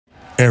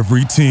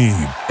Every team,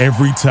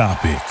 every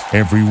topic,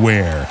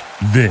 everywhere.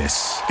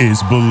 This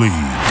is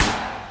Believe.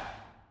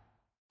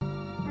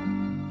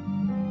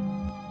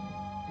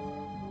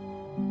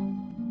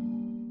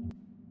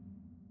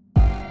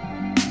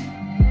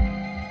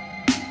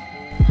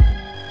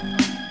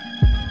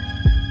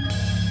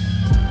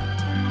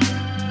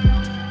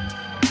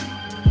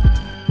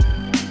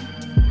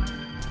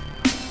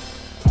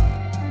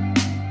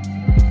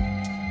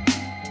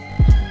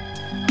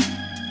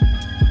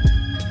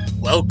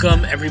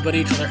 Welcome,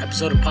 everybody, to another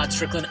episode of Pod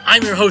Strickland.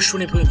 I'm your host,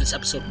 Winnie Pooh, and this is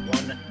episode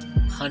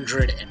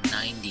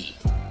 190.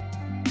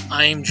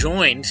 I am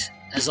joined,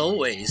 as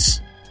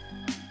always,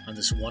 on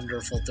this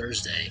wonderful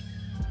Thursday,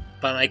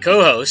 by my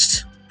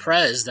co-host,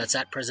 Prez, that's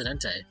at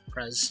Presidente.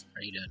 Prez, how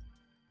are you doing?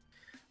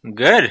 I'm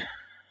good.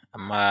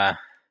 I'm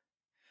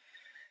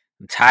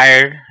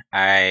tired.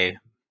 I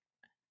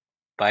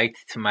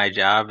biked to my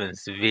job and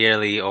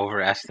severely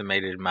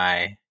overestimated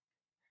my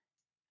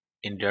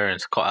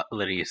endurance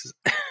qualities.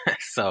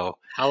 So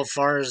how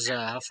far is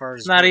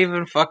not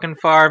even fucking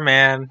far,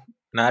 man.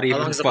 Not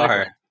even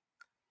far.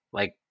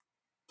 Like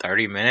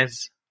 30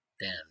 minutes.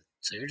 Damn.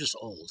 So you're just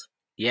old.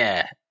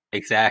 Yeah,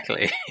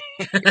 exactly.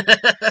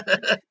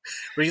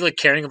 Were you like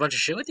carrying a bunch of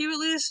shit with you at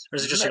least? Or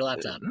is it just your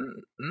laptop?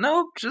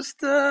 Nope,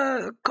 just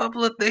a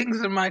couple of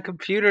things in my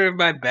computer, in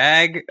my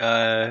bag.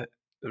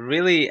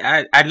 Really,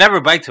 I'd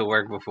never biked to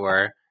work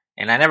before,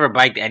 and I never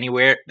biked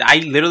anywhere. I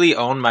literally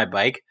own my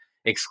bike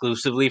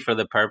exclusively for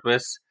the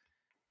purpose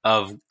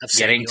of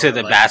getting to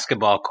the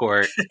basketball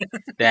court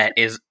that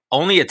is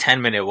only a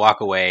 10-minute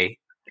walk away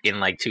in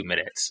like 2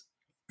 minutes.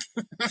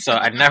 So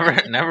I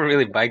never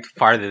really biked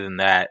farther than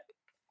that.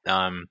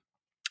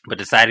 But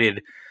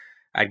decided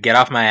I'd get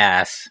off my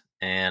ass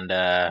and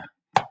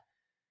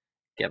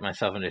get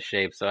myself into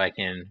shape so I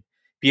can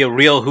be a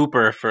real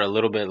hooper for a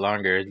little bit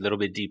longer, a little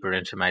bit deeper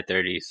into my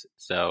 30s.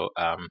 So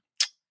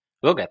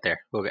we'll get there.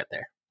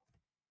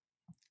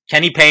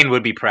 Kenny Payne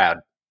would be proud.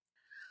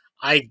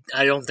 I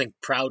don't think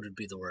proud would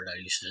be the word I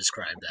used to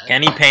describe that.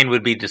 Kenny Payne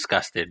would be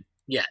disgusted.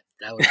 Yeah,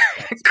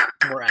 that's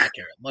more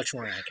accurate. Much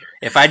more accurate.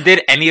 If I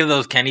did any of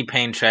those Kenny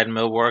Payne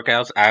treadmill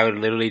workouts, I would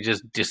literally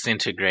just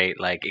disintegrate,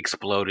 like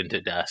explode into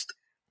dust.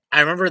 I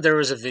remember there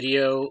was a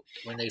video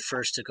when they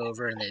first took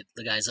over and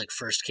the guys like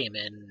first came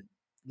in.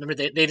 Remember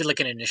they did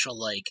like an initial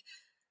like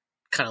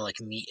kind of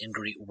like meet and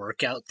greet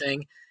workout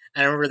thing.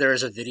 And I remember there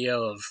was a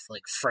video of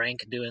like Frank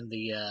doing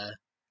the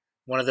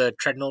one of the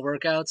treadmill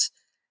workouts.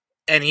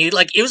 And he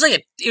like it was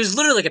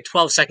literally like a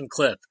 12-second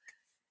clip,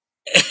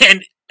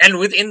 and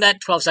within that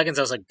 12 seconds,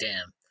 I was like,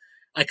 "Damn,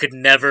 I could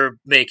never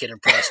make it in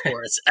pro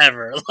sports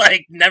ever,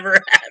 like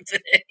never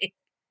happening."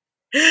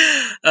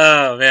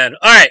 Oh man!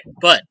 All right,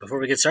 but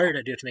before we get started,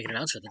 I do have to make an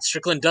announcement that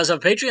Strickland does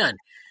have a Patreon.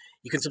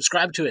 You can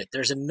subscribe to it.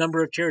 There's a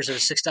number of tiers.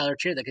 There's a $6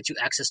 tier that gets you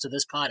access to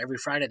this pod every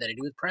Friday that I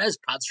do with Prez,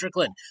 Pod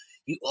Strickland.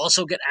 You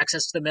also get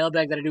access to the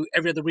mailbag that I do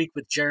every other week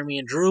with Jeremy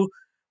and Drew.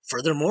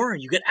 Furthermore,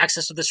 you get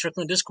access to the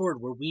Strickland Discord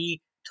where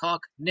we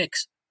talk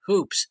Knicks,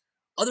 hoops,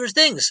 other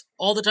things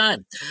all the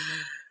time.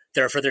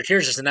 There are further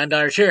tiers. There's a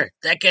 $9 tier.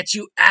 That gets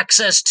you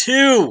access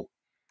to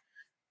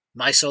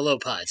my solo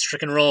pod,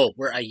 Strick and Roll,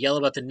 where I yell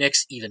about the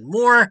Knicks even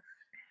more.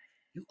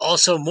 You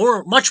also,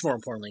 much more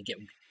importantly, get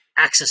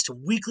access to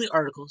weekly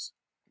articles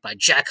by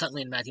Jack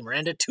Huntley and Matthew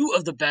Miranda, two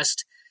of the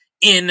best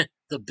in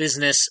the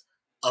business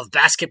of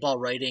basketball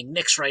writing,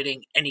 Knicks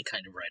writing, any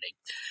kind of writing.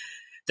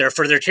 There are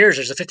further tiers.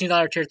 There's a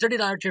 $15 tier,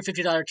 $30 tier,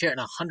 $50 tier, and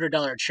a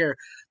 $100 tier.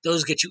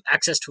 Those get you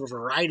access to a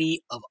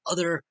variety of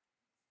other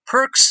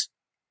perks,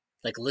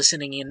 like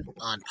listening in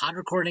on pod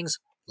recordings,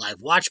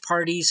 live watch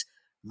parties,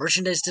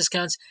 merchandise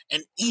discounts,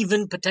 and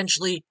even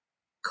potentially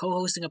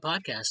co-hosting a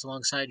podcast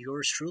alongside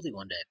yours truly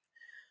one day.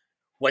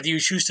 Whether you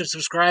choose to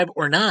subscribe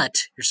or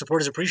not, your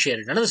support is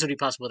appreciated. None of this would be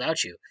possible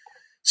without you.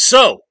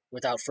 So,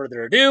 without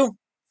further ado,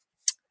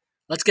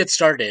 let's get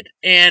started.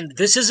 And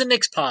this is a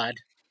Knicks pod.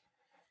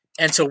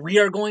 And so we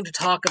are going to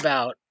talk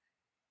about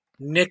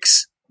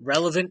Knicks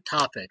relevant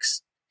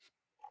topics.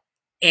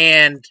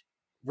 And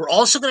we're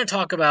also going to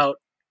talk about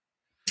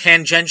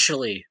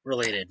tangentially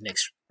related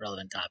Knicks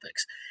relevant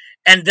topics.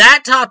 And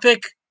that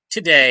topic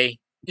today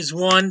is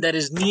one that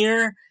is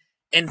near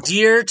and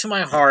dear to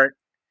my heart,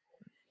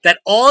 that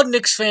all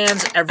Knicks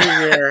fans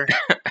everywhere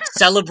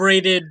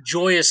celebrated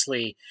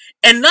joyously.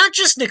 And not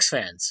just Knicks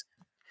fans.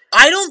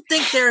 I don't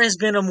think there has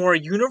been a more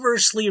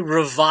universally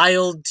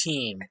reviled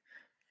team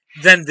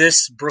than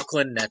this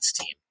Brooklyn Nets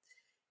team.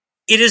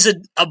 It is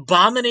an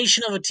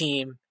abomination of a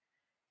team.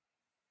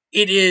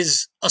 It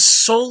is a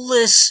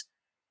soulless,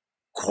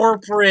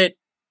 corporate,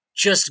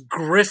 just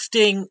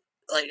grifting,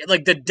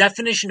 like the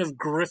definition of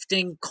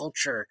grifting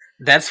culture.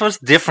 That's what's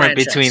different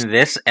between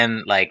this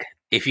and, like,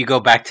 if you go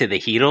back to the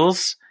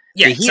Heatles.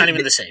 Yeah, it's not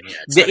even the same.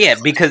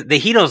 Because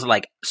the Heatles,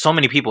 like, so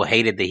many people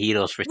hated the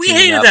Heatles for We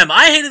hated them.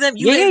 I hated them.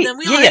 You hated them.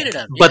 We all hated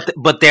them.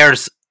 But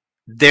there's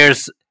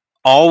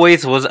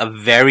always was a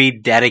very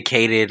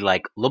dedicated,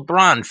 like,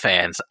 LeBron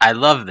fans. I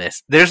love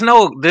this.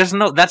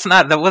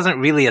 That wasn't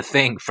really a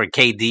thing for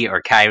KD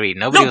or Kyrie.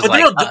 Nobody was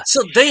like,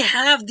 so they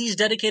have these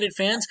dedicated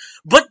fans,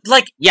 but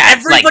like, yeah,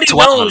 everybody like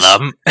 12 knows of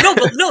them.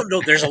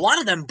 no, there's a lot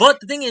of them.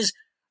 But the thing is,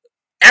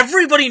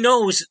 everybody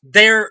knows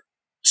they're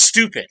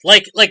stupid.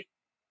 Like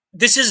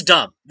this is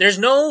dumb. There's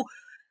no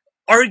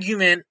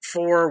argument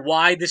for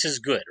why this is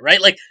good, right?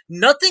 Like,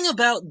 nothing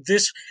about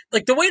this.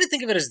 Like, the way to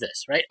think of it is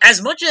this, right?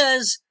 As much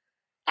as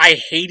I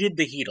hated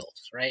the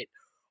Heatles, right?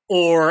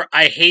 Or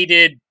I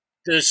hated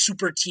the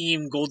super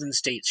team Golden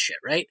State shit,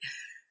 right?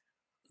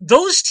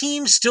 Those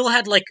teams still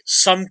had like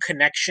some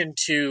connection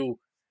to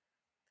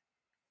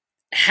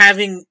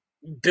having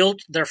built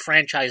their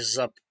franchises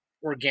up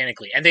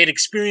organically, and they'd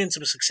experienced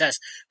some success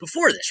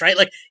before this, right?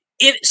 Like,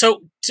 so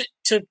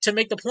to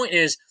make the point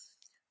is,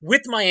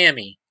 with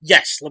Miami,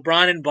 yes,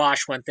 LeBron and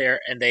Bosh went there,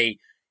 and they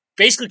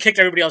basically kicked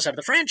everybody else out of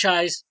the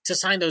franchise to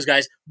sign those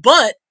guys,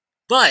 but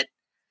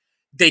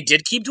they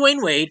did keep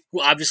Dwayne Wade,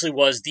 who obviously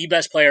was the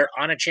best player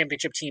on a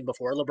championship team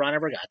before LeBron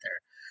ever got there.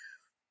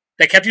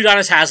 They kept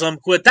Udonis Haslem,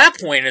 who at that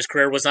point in his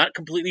career was not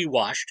completely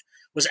washed,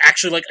 was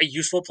actually like a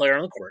useful player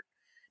on the court.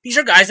 These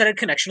are guys that had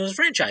connection to the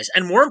franchise.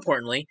 And more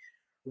importantly,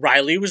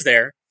 Riley was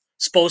there,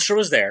 Spoelstra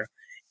was there,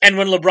 and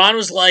when LeBron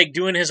was like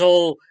doing his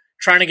whole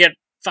trying to get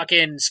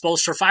fucking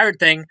Spoelstra fired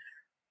thing,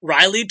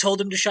 Riley told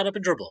him to shut up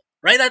and dribble.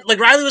 Right?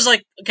 Riley was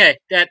like, okay,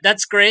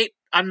 that's great.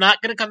 I'm not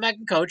gonna come back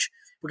and coach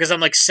because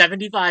I'm like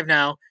 75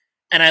 now.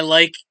 And I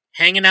like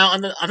hanging out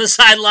on the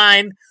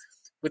sideline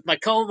with my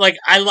comb. Like,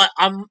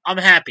 I'm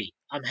happy.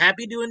 I'm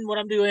happy doing what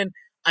I'm doing.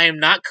 I am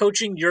not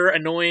coaching your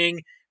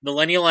annoying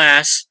millennial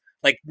ass.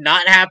 Like,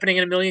 not happening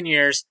in a million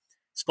years.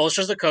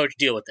 Spoelstra's the coach.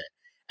 Deal with it.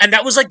 And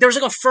that was like, there was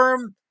like a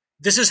firm,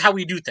 this is how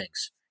we do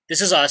things. This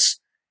is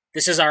us.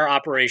 This is our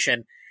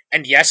operation.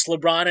 And yes,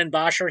 LeBron and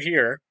Bosh are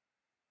here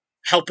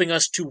helping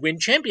us to win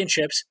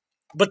championships,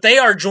 but they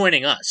are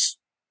joining us.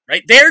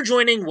 Right? They're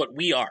joining what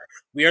we are.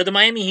 We are the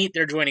Miami Heat.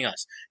 They're joining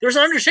us. There's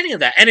an understanding of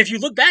that. And if you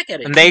look back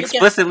at it... And they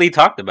explicitly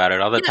talked about it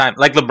all the time.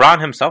 Like,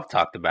 LeBron himself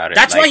talked about it.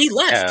 That's why he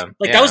left.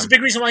 That was the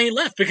big reason why he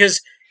left.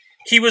 Because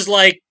he was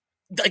like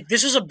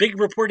this was a big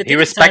reported thing. He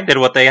respected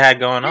what they had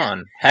going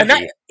on.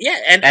 Heavy.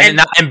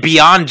 And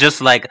beyond just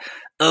like,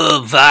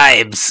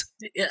 vibes.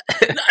 Yeah.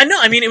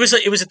 No, I mean, it was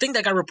a thing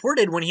that got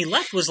reported when he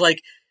left was like,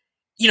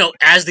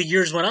 as the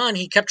years went on,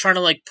 he kept trying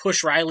to like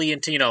push Riley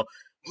into,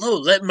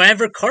 let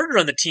Maverick Carter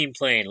on the team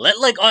playing.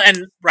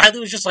 And Riley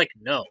was just like,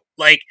 no,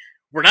 like,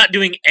 we're not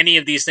doing any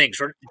of these things.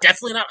 We're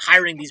definitely not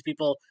hiring these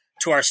people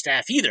to our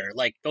staff either.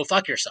 Like, go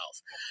fuck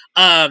yourself.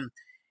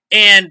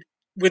 And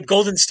with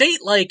Golden State,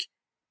 like,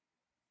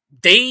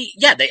 they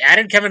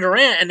added Kevin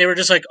Durant, and they were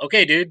just like,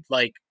 okay, dude,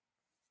 like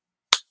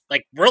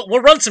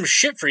we'll run some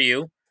shit for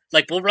you.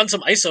 Like, we'll run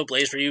some ISO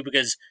plays for you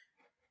because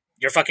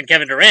you're fucking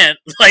Kevin Durant.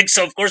 Like,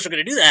 so of course we're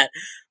going to do that.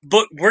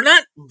 But we're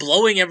not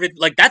blowing everything.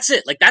 Like, that's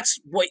it. Like, that's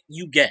what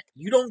you get.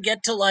 You don't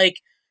get to, like,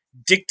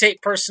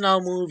 dictate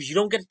personnel moves. You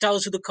don't get to tell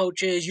us who the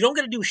coach is. You don't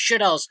get to do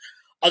shit else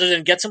other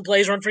than get some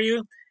plays run for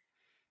you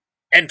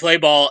and play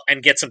ball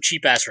and get some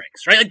cheap-ass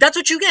rings. Right? Like, that's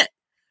what you get.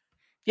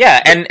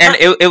 Yeah, and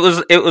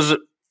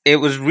it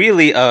was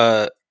really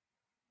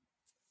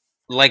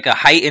like a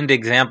heightened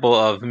example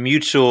of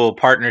mutual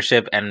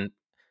partnership and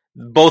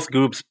both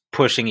groups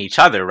pushing each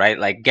other, right?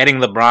 Like, getting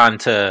LeBron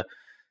to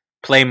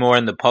play more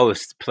in the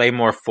post, play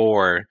more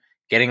forward,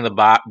 getting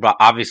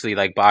obviously,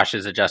 like,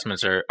 Bosh's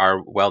adjustments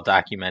are well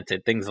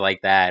documented, things like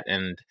that.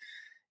 And,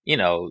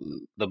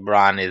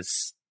 LeBron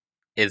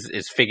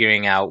is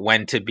figuring out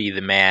when to be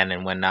the man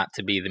and when not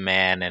to be the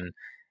man. And,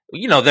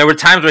 there were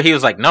times where he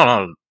was like,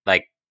 no,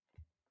 like,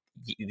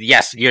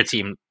 yes, your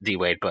team,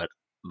 D-Wade, but,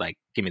 like,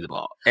 give me the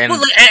ball. And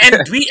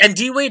and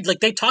D-Wade, like,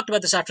 they talked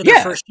about this after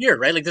their first year,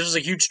 right? Like, this was a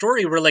huge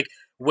story where, like,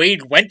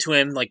 Wade went to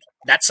him, like,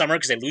 that summer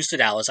because they lose to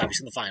Dallas,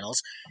 obviously, in the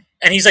finals.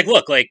 And he's like,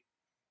 look, like,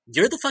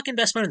 you're the fucking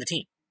best man on the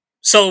team.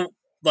 So,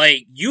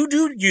 like, you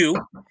do you,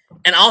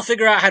 and I'll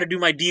figure out how to do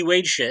my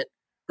D-Wade shit,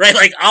 right?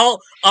 Like,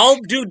 I'll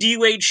do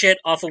D-Wade shit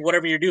off of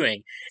whatever you're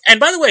doing. And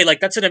by the way, like,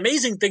 that's an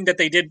amazing thing that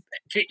they did.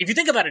 If you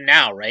think about it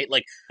now, right?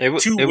 Like, it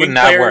would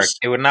not work.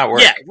 It would not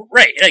work. Yeah,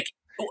 right. Like,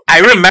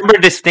 I remember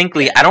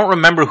distinctly. I don't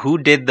remember who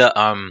did the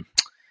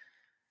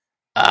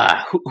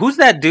who's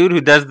that dude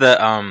who does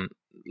the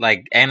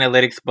like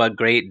analytics but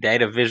great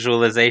data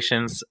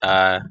visualizations?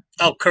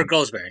 Kirk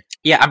Goldsberry.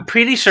 Yeah, I'm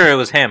pretty sure it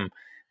was him.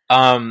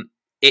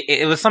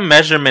 It was some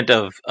measurement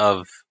of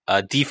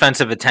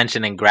defensive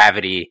attention and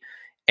gravity,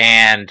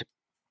 and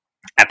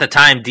at the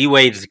time,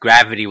 D-Wade's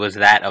gravity was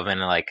that of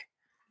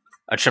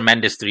a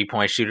tremendous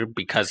 3-point shooter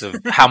because of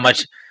how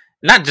much.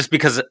 Not just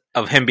because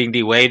of him being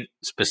D-Wade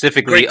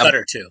specifically. Great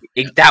cutter, too.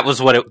 That's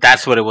what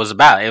it was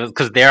about. It was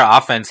because their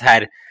offense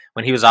had,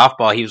 when he was off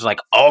ball, he was like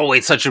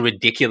always such a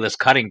ridiculous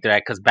cutting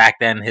threat because back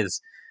then his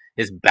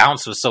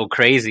bounce was so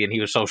crazy and he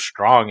was so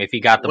strong if he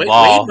got the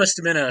ball. Wade must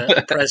have been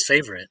a Perez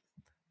favorite.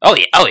 Oh,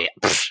 yeah.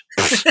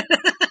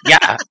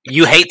 Yeah,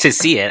 you hate to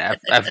see it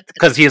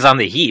because he was on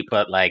the Heat,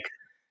 but, like,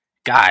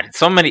 God,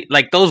 so many,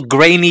 like, those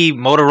grainy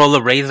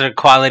Motorola Razr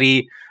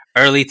quality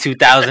early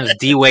 2000s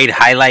D-Wade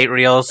highlight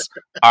reels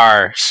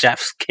are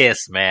chef's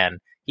kiss, man.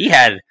 He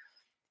had,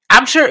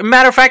 I'm sure,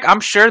 matter of fact,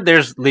 I'm sure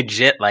there's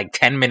legit like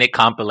 10-minute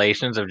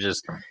compilations of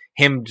just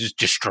him just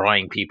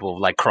destroying people,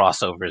 like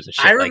crossovers and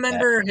shit I like that.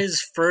 remember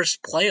his first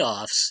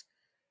playoffs.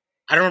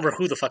 I don't remember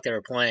who the fuck they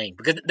were playing,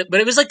 but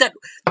it was like that,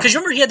 because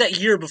remember he had that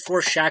year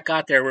before Shaq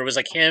got there where it was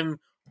like him,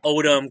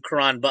 Odom,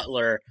 Karan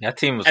Butler, That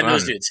team was and fun.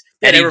 those dudes.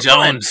 Yeah, Eddie they were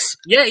Jones.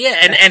 fun.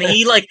 Yeah, and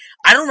he like,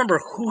 I don't remember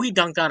who he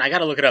dunked on. I got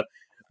to look it up,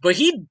 but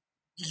he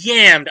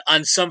yammed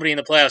on somebody in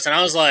the playoffs, and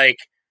I was like,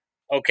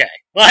 okay,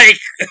 like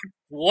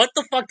what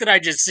the fuck did I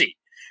just see?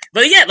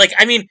 But yeah, like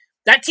I mean,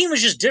 that team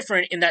was just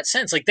different in that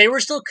sense. Like they were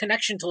still a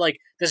connection to like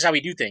this is how we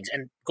do things,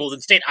 and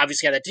Golden State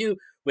obviously had that too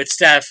with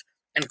Steph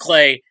and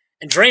Clay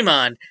and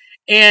Draymond.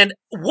 And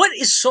what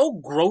is so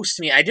gross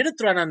to me, I did a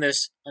thread on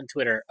this on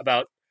Twitter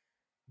about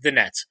the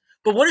Nets,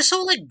 but what is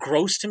so like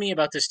gross to me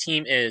about this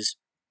team is,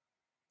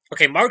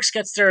 okay, Marks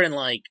gets there in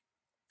like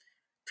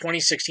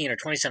 2016 or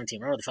 2017,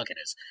 whatever the fuck it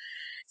is,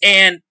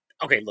 and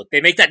okay, look,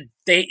 they make that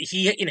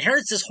he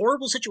inherits this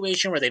horrible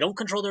situation where they don't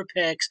control their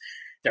picks,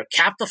 they're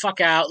capped the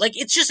fuck out, like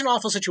it's just an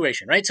awful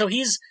situation, right? So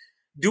he's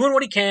doing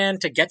what he can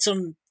to get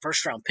some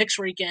first round picks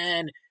where he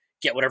can.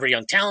 Get whatever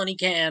young talent he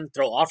can,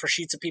 throw offer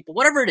sheets at people,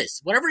 whatever it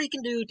is, whatever he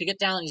can do to get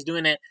talent, he's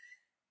doing it.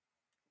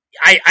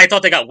 I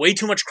thought they got way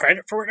too much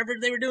credit for whatever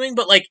they were doing,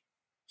 but like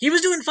he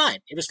was doing fine.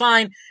 It was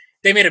fine.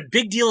 They made a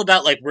big deal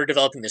about like we're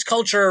developing this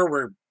culture,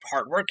 we're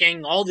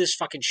hardworking, all this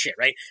fucking shit,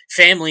 right?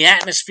 Family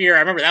atmosphere. I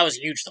remember that was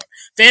a huge thing.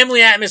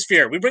 Family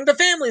atmosphere. We bring the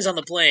families on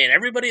the plane.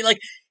 Everybody like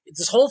it's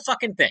this whole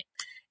fucking thing.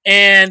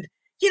 And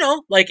you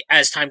know, like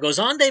as time goes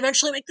on, they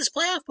eventually make this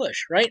playoff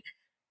push, right?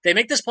 They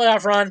make this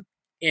playoff run.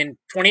 At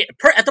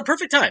the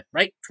perfect time,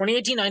 right?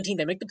 2018-19,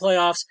 they make the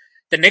playoffs.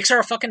 The Knicks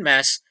are a fucking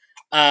mess.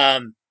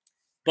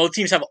 Both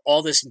teams have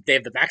all this. They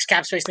have the max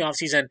cap space in the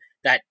offseason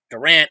that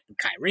Durant and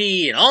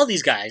Kyrie and all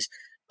these guys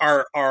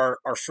are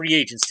free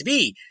agents to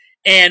be.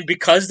 And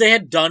because they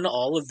had done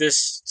all of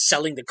this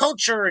selling the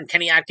culture, and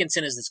Kenny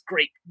Atkinson is this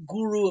great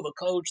guru of a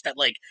coach that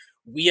like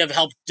we have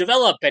helped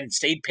develop and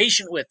stayed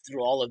patient with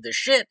through all of this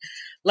shit,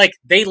 like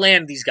they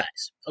land these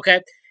guys,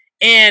 okay?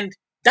 And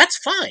that's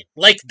fine.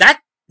 Like that.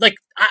 Like,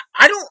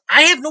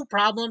 I have no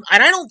problem,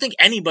 and I don't think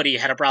anybody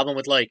had a problem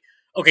with, like,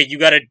 okay, you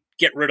gotta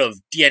get rid of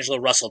D'Angelo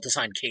Russell to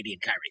sign KD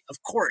and Kyrie. Of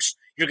course,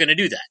 you're gonna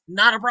do that.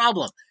 Not a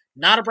problem.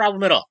 Not a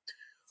problem at all.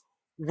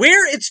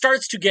 Where it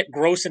starts to get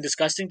gross and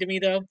disgusting to me,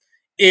 though,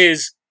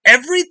 is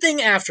everything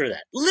after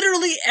that.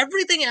 Literally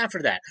everything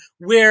after that,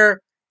 where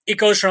it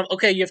goes from,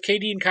 okay, you have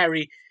KD and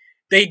Kyrie,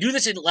 they do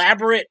this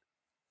elaborate,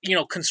 you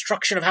know,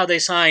 construction of how they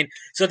sign,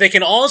 so they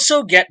can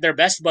also get their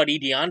best buddy,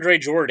 DeAndre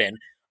Jordan,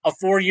 a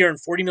 4-year and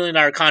 $40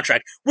 million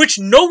contract, which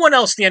no one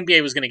else in the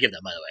NBA was going to give them,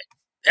 by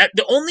the way.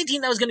 The only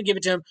team that was going to give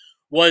it to him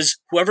was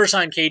whoever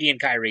signed KD and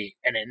Kyrie,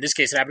 and in this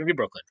case, it happened to be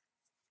Brooklyn.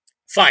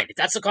 Fine, if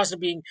that's the cost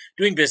of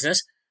doing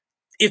business,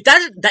 if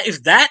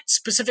that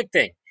specific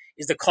thing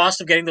is the cost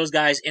of getting those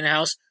guys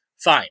in-house,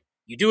 fine.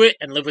 You do it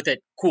and live with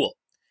it, cool.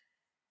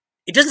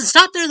 It doesn't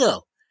stop there,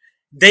 though.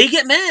 They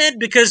get mad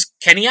because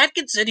Kenny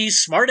Atkinson, he's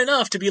smart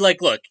enough to be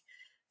like, look,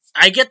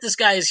 I get this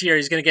guy is here.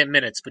 He's going to get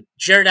minutes, but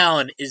Jared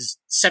Allen is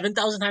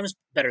 7,000 times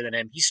better than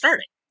him. He's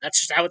starting.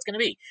 That's just how it's going to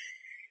be.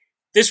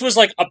 This was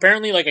like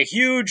apparently like a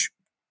huge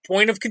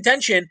point of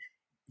contention.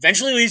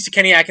 Eventually leads to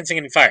Kenny Atkinson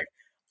getting fired.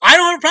 I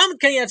don't have a problem with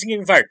Kenny Atkinson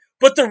getting fired,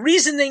 but the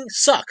reasoning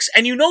sucks.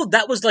 And you know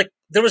that was like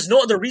there was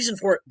no other reason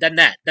for it than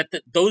that.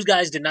 Those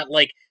guys did not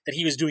like that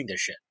he was doing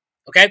this shit.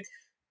 Okay,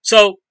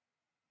 so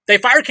they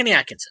fired Kenny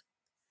Atkinson.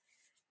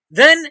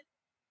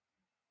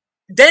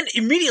 Then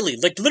immediately,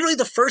 like literally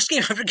the first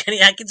game after Kenny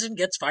Atkinson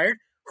gets fired,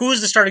 who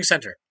is the starting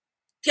center?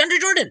 DeAndre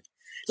Jordan.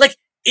 Like,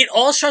 it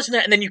all starts from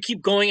that, and then you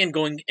keep going and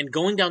going and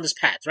going down this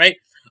path, right?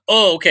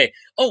 Oh, okay.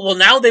 Oh, well,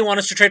 now they want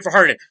us to trade for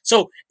Harden.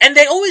 So, and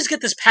they always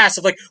get this pass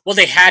of like, well,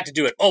 they had to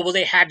do it. Oh, well,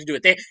 they had to do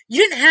it.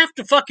 You didn't have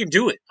to fucking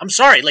do it. I'm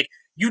sorry. Like,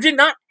 you did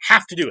not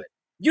have to do it.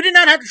 You did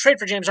not have to trade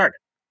for James Harden.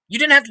 You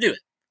didn't have to do it.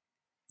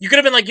 You could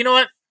have been like, you know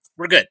what?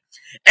 We're good.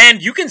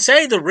 And you can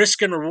say the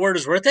risk and reward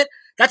is worth it.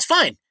 That's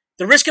fine.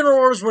 The risk and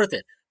reward is worth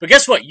it. But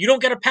guess what? You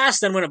don't get a pass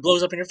then when it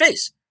blows up in your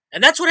face.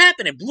 And that's what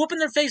happened. It blew up in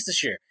their face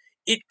this year.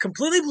 It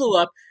completely blew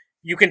up.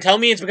 You can tell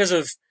me it's because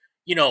of,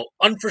 you know,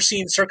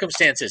 unforeseen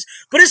circumstances.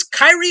 But is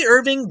Kyrie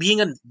Irving being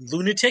a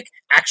lunatic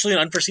actually an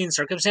unforeseen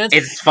circumstance?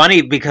 It's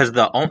funny because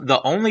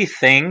the only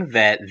thing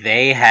that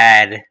they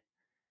had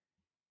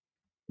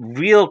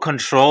real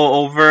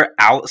control over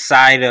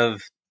outside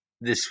of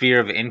the sphere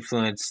of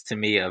influence to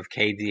me of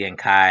KD and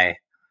Kai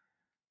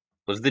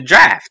was the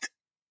draft.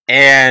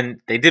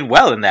 And they did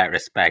well in that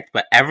respect.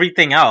 But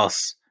everything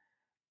else,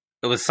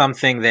 it was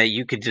something that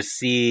you could just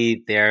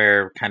see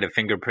their kind of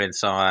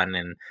fingerprints on.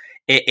 And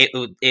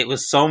it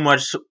was so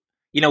much,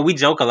 you know, we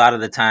joke a lot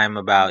of the time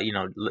about, you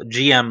know,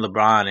 GM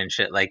LeBron and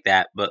shit like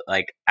that. But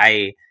like,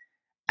 I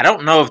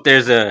don't know if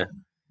there's a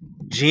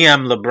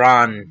GM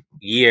LeBron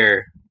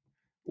year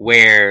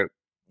where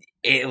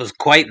it was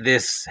quite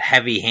this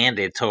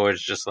heavy-handed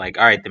towards just like,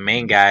 all right, the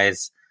main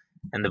guys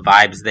and the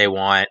vibes they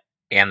want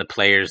and the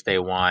players they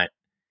want.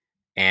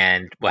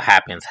 and what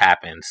happens.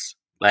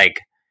 Like,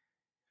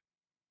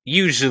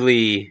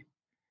 usually,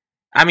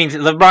 I mean,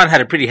 LeBron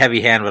had a pretty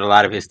heavy hand with a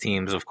lot of his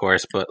teams, of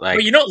course, but like...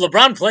 But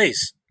LeBron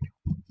plays.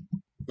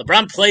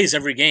 LeBron plays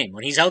every game.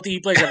 When he's healthy, he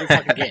plays every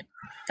fucking game.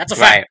 That's a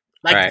fact.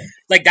 Like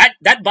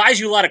that buys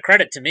you a lot of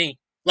credit to me.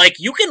 Like,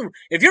 you can,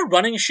 if you're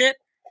running shit,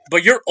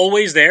 but you're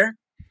always there,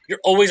 you're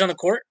always on the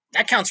court,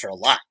 that counts for a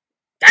lot.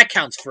 That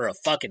counts for a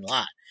fucking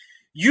lot.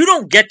 You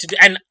don't get to do,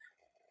 and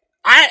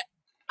I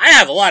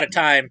have a lot of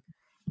time.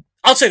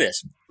 I'll say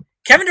this.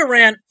 Kevin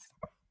Durant,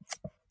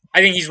 I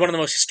think he's one of the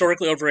most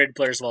historically overrated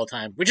players of all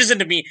time, which isn't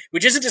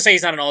to say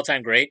he's not an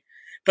all-time great,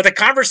 but the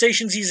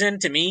conversations he's in,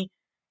 to me,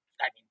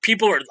 I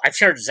mean, I've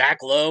heard Zach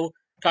Lowe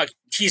talk,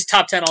 he's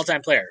top 10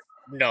 all-time player.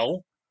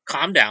 No,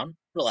 calm down,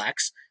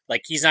 relax.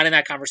 Like, he's not in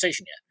that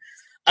conversation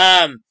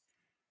yet.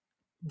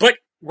 But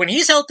when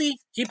he's healthy,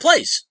 he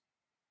plays.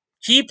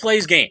 He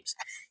plays games.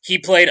 He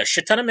played a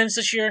shit ton of minutes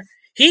this year.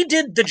 He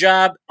did the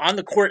job, on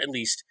the court at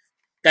least,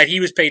 that he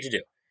was paid to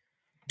do.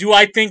 Do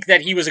I think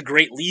that he was a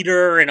great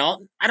leader and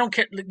all? I don't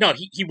care. No,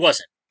 he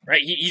wasn't,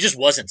 right? He just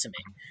wasn't to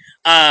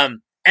me.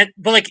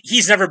 But like,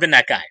 he's never been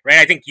that guy, right?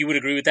 I think you would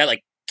agree with that.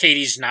 Like,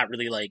 KD's not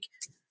really like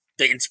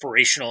the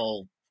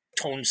inspirational,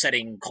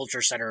 tone-setting,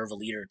 culture setter of a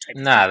leader type.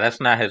 Nah, that's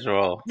not his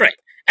role. Right.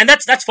 And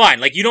that's fine.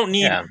 Like, you don't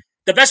need... Yeah.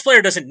 The best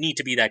player doesn't need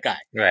to be that guy.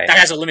 Right. That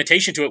has a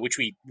limitation to it, which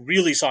we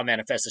really saw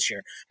manifest this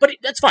year. But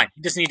that's fine.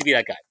 He doesn't need to be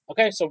that guy.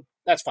 Okay? So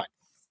that's fine.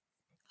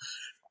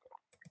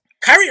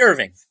 Kyrie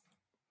Irving.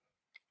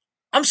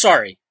 I'm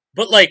sorry.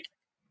 But, like,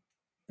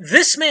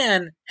 this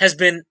man has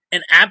been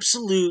an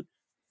absolute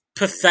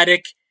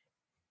pathetic,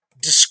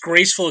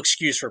 disgraceful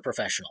excuse for a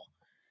professional.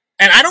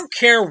 And I don't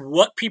care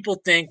what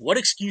people think, what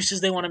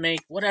excuses they want to make,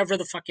 whatever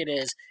the fuck it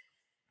is.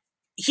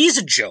 He's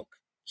a joke.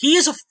 He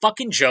is a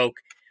fucking joke.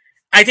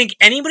 I think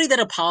anybody that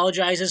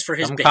apologizes for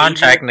his behavior...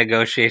 contract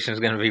negotiation is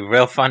going to be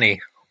real funny.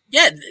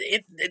 Yeah,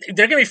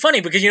 they're going to be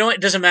funny because, you know what?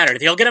 It doesn't matter.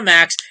 He'll get a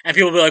max, and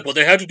people will be like, well,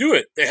 they had to do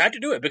it. They had to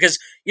do it. Because,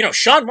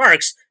 Sean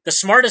Marks, the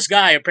smartest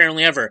guy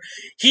apparently ever,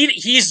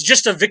 he's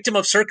just a victim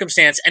of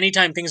circumstance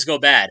anytime things go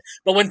bad.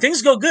 But when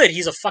things go good,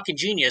 he's a fucking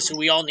genius who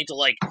we all need to,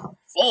 like,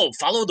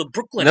 follow the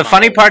Brooklyn The model.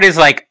 funny part is,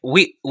 like,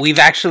 we've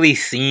actually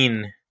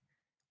seen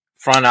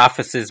front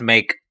offices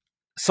make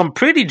some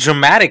pretty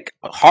dramatic,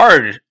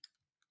 hard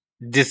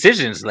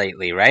decisions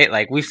lately, right?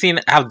 Like, we've seen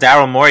how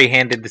Daryl Morey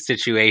handled the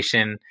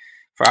situation.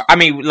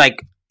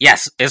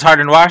 Yes, is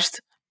Harden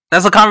washed?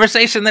 That's a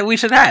conversation that we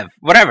should have.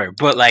 Whatever.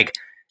 But, like,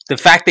 the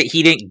fact that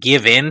he didn't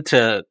give in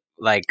to,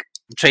 like,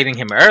 trading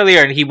him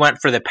earlier and he went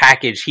for the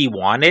package he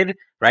wanted,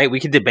 right? We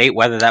could debate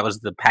whether that was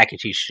the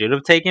package he should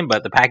have taken,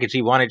 but the package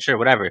he wanted, sure,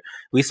 whatever.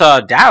 We saw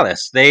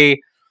Dallas. They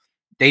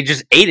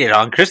just ate it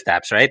on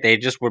Kristaps, right? They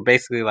just were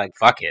basically like,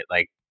 fuck it.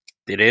 Like,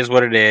 it is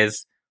what it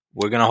is.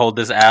 We're going to hold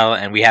this L,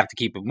 and we have to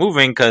keep it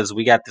moving because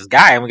we got this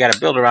guy, and we got to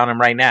build around him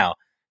right now.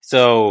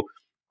 So,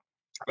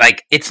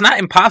 like, it's not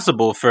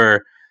impossible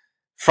for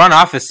front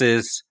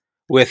offices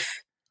with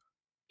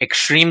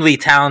extremely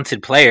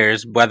talented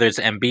players, whether it's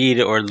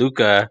Embiid or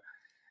Luka,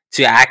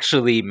 to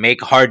actually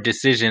make hard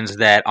decisions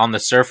that on the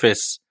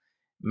surface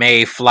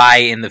may fly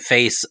in the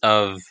face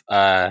of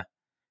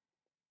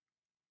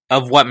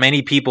what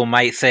many people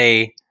might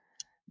say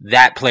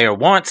that player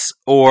wants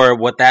or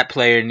what that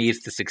player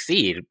needs to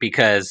succeed,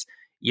 because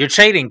you're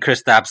trading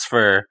Kristaps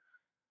for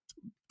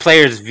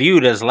players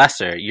viewed as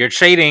lesser. You're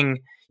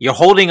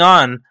holding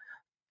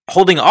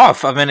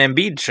off of an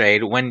Embiid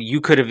trade when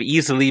you could have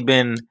easily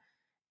been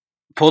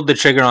pulled the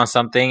trigger on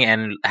something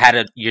and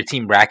had your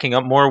team racking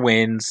up more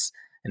wins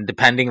and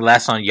depending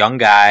less on young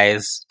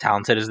guys,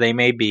 talented as they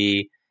may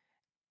be.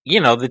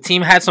 The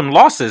team had some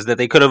losses that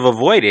they could have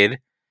avoided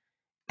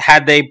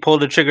had they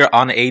pulled the trigger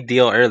on a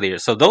deal earlier.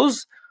 So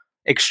those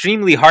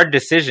extremely hard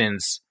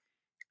decisions,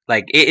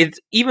 like, it's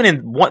even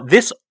in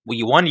this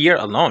 1 year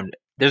alone,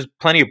 there's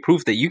plenty of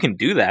proof that you can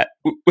do that,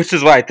 which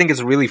is why I think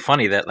it's really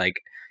funny that, like,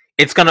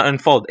 it's going to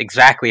unfold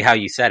exactly how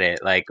you said it.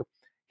 Like,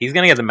 he's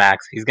going to get the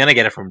max, he's going to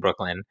get it from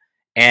Brooklyn,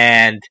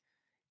 and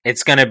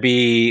it's going to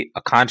be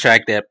a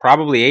contract that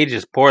probably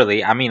ages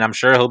poorly. I mean, I'm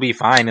sure he'll be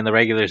fine in the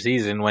regular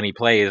season when he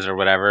plays or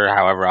whatever,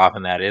 however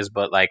often that is,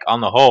 but, like, on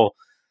the whole,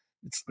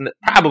 it's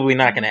probably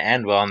not going to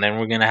end well, and then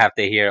we're going to have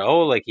to hear,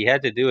 like, he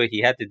had to do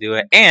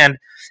it, and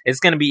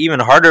it's going to be even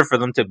harder for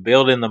them to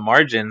build in the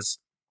margins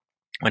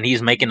when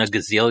he's making $1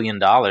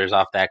 gazillion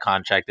off that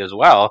contract as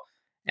well,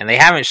 and they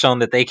haven't shown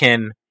that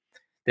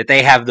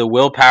they have the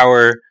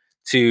willpower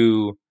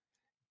to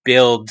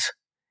build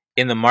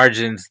in the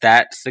margins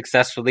that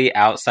successfully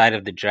outside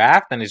of the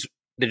draft. And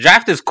the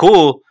draft is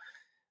cool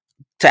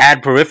to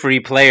add periphery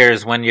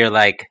players when you're,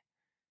 like,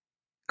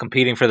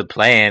 competing for the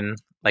play-in,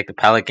 like the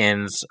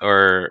Pelicans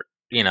or,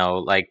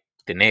 like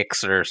the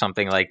Knicks or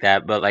something like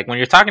that. But, like, when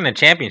you're talking a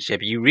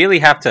championship, you really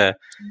have to,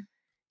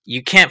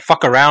 you can't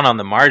fuck around on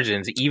the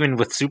margins, even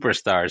with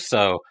superstars.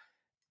 So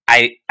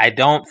I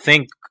don't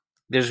think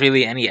there's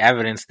really any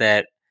evidence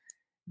that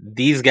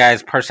these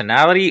guys'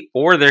 personality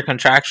or their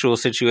contractual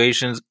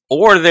situations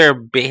or their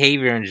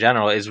behavior in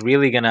general is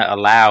really going to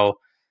allow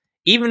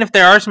even if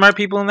there are smart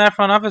people in that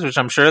front office, which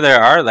I'm sure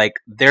there are, like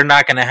they're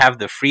not going to have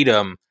the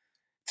freedom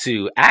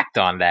to act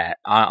on that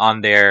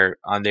on their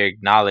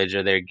knowledge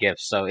or their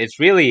gifts. So it's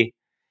really,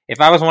 if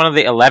I was one of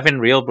the 11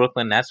 real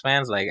Brooklyn Nets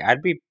fans, like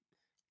I'd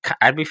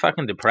be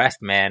fucking depressed,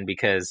 man,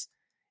 because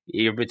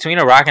you're between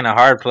a rock and a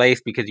hard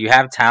place because you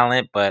have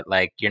talent, but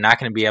like you're not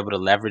going to be able to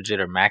leverage it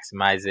or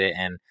maximize it,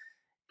 and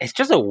it's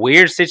just a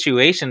weird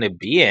situation to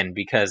be in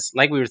because,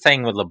 like we were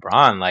saying with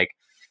LeBron, like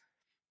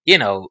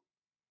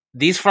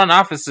these front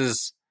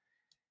offices,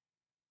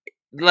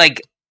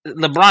 like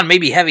LeBron may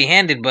be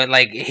heavy-handed, but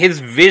like his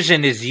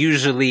vision is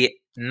usually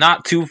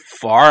not too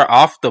far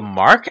off the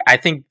mark. I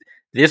think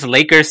this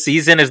Lakers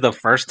season is the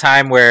first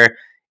time where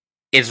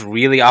it's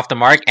really off the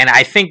mark. And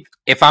I think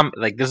if I'm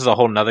like, this is a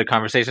whole nother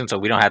conversation, so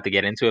we don't have to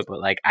get into it. But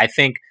like, I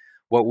think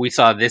what we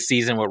saw this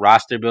season with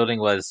roster building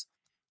was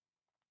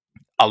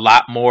a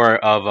lot more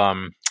of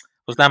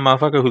what's that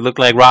motherfucker who looked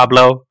like Rob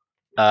Lowe?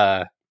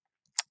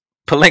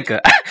 Pelinka.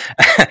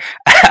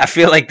 I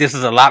feel like this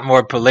is a lot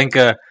more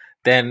Pelinka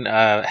than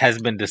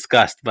has been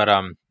discussed. But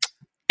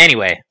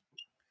anyway.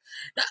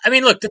 I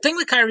mean, look, the thing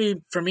with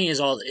Kyrie for me is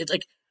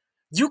like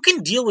you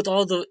can deal with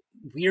all the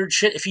weird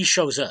shit if he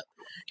shows up.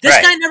 This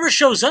guy never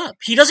shows up.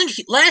 He doesn't.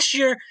 Last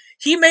year,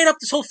 he made up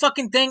this whole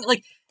fucking thing.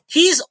 Like,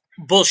 he's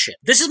bullshit.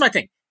 This is my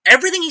thing.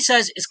 Everything he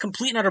says is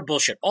complete and utter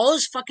bullshit. All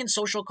his fucking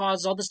social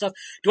causes, all this stuff.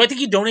 Do I think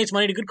he donates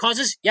money to good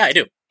causes? Yeah, I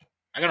do.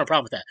 I got no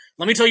problem with that.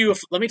 Let me tell you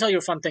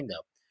a fun thing,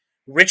 though.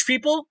 Rich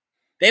people,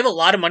 they have a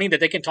lot of money that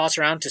they can toss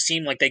around to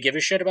seem like they give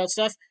a shit about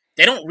stuff.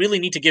 They don't really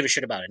need to give a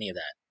shit about any of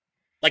that.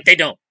 Like, they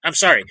don't. I'm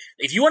sorry.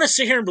 If you want to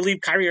sit here and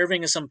believe Kyrie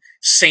Irving is some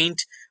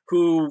saint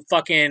who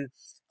fucking...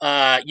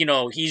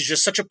 he's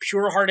just such a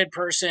pure-hearted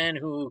person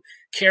who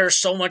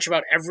cares so much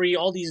about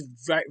all these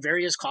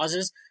various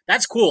causes.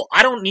 That's cool.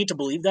 I don't need to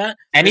believe that.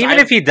 And even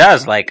if he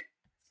does, like,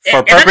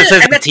 for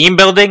purposes of team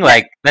building,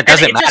 like, that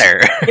doesn't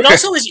matter. It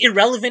also is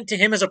irrelevant to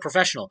him as a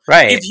professional.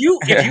 Right. If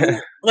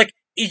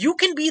you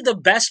can be the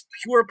best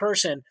pure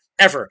person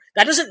ever,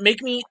 that doesn't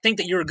make me think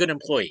that you're a good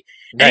employee.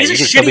 And he's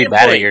a shitty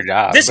bad at your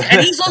job.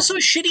 And he's also a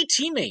shitty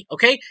teammate,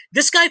 okay?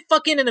 This guy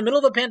fucking in the middle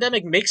of a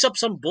pandemic makes up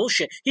some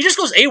bullshit. He just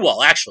goes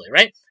AWOL, actually,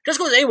 right? Just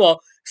goes AWOL.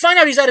 Find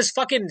out he's at his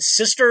fucking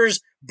sister's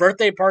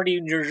birthday party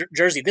in New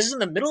Jersey. This is in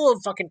the middle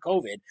of fucking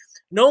COVID.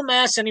 No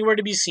masks anywhere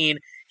to be seen.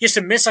 He has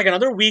to miss like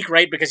another week,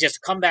 right? Because he has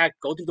to come back,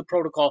 go through the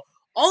protocol.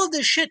 All of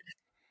this shit.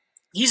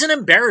 He's an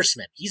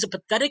embarrassment. He's a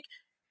pathetic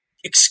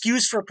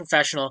excuse for a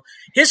professional.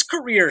 His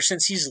career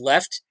since he's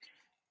left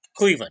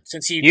Cleveland,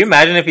 Can you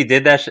imagine if he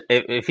did that?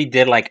 If he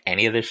did like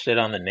any of this shit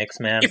on the Knicks,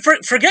 man.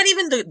 Forget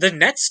even the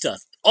Nets stuff.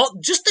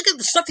 Just think of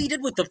the stuff he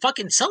did with the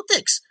fucking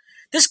Celtics.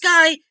 This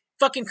guy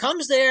fucking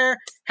comes there,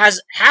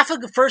 has half of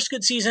the first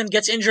good season,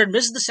 gets injured,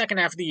 misses the second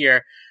half of the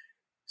year,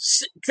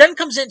 then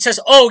comes in and says,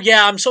 "Oh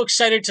yeah, I'm so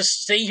excited to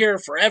stay here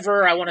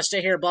forever. I want to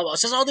stay here." Blah blah.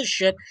 Says all this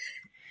shit.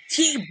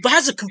 He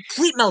has a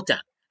complete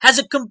meltdown.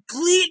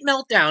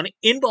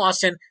 In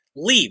Boston.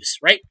 Leaves,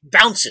 right?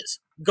 Bounces.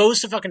 Goes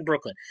to fucking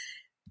Brooklyn.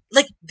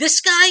 Like, this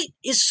guy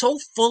is so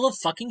full of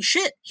fucking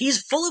shit.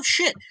 He's full of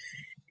shit.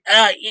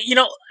 I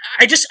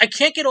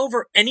can't get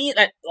over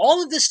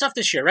all of this stuff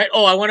this year, right?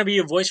 Oh, I want to be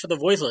a voice for the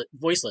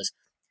voiceless.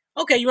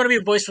 Okay, you want to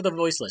be a voice for the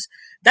voiceless.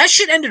 That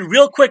shit ended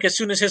real quick as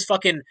soon as as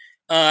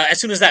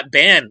soon as that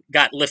ban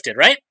got lifted,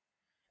 right?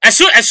 As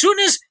soon as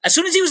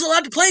he was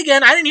allowed to play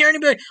again, I didn't hear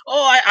anybody,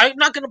 I'm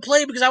not going to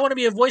play because I want to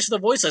be a voice for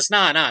the voiceless.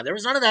 Nah, there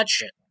was none of that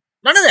shit.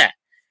 None of that.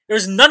 There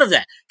was none of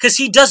that. Because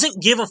he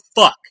doesn't give a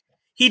fuck.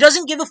 He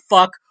doesn't give a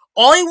fuck.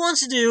 All he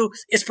wants to do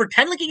is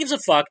pretend like he gives a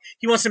fuck.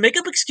 He wants to make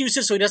up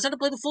excuses so he doesn't have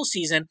to play the full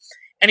season,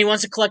 and he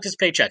wants to collect his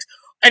paychecks.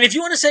 And if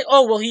you want to say,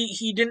 oh, well,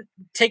 he didn't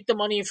take the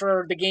money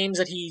for the games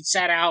that he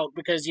sat out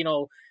because,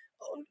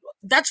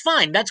 that's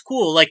fine. That's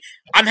cool. Like,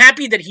 I'm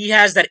happy that he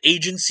has that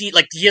agency.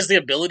 Like, he has the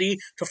ability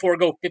to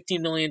forego $15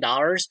 million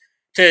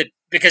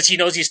because he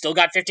knows he's still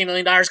got $15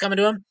 million coming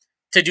to him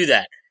to do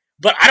that.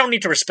 But I don't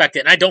need to respect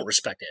it, and I don't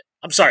respect it.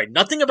 I'm sorry.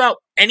 Nothing about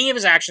any of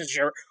his actions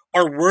here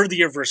are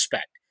worthy of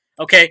respect.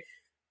 Okay?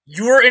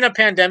 You're in a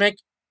pandemic.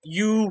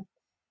 You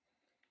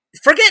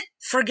forget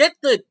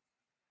the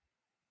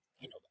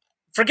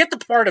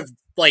part of,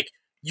 like,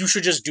 you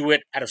should just do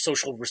it out of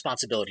social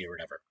responsibility or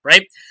whatever,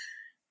 right?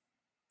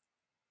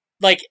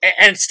 Like,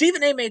 and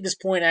Stephen A made this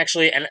point,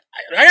 actually, and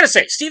I gotta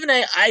say, Stephen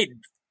A,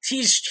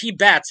 he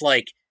bats,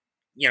 like,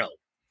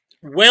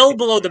 well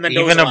below the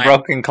Mendoza line. Even a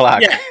broken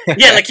clock.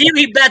 Yeah, like,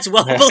 he bats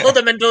well below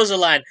the Mendoza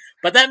line,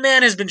 but that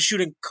man has been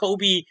shooting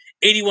Kobe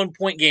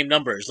 81-point game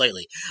numbers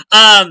lately.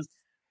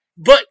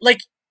 But, like,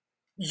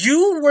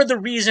 you were the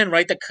reason,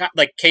 right,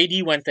 like,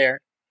 KD went there.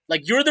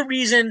 Like, you're the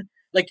reason,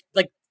 like,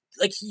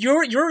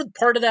 you're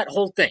part of that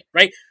whole thing,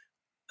 right?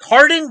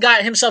 Harden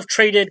got himself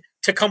traded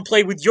to come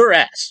play with your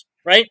ass,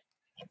 right?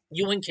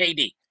 You and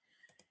KD.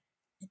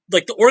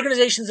 Like, the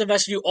organization's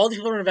invested in you, all the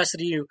people are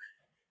invested in you.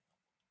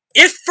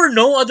 If for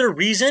no other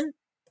reason,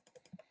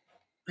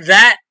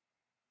 that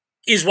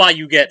is why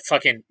you get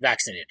fucking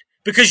vaccinated.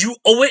 Because you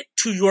owe it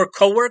to your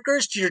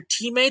coworkers, to your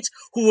teammates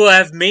who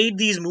have made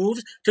these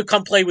moves to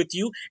come play with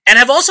you and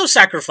have also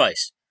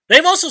sacrificed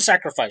They've also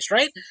sacrificed,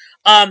 right?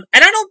 And I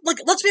don't, like,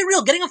 let's be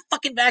real, getting a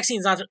fucking vaccine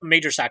is not a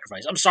major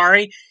sacrifice. I'm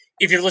sorry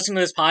if you're listening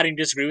to this pod and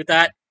you disagree with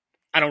that.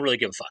 I don't really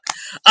give a fuck.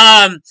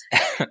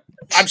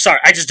 I'm sorry,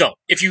 I just don't.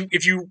 If you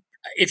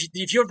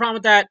have a problem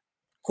with that,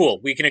 cool,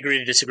 we can agree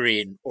to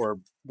disagree or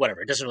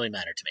whatever. It doesn't really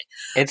matter to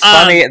me. It's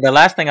funny. The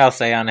last thing I'll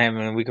say on him,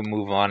 and we can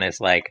move on, is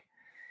like,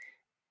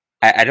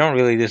 I don't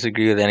really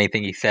disagree with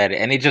anything he said,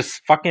 and it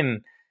just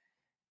fucking,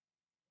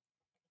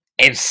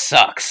 it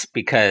sucks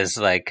because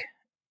like,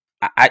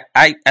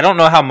 I don't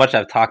know how much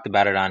I've talked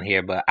about it on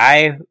here, but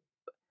I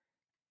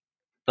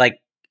like,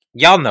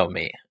 y'all know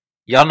me,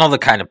 y'all know the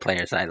kind of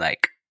players I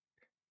like.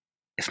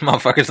 This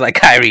motherfucker's like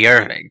Kyrie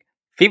Irving.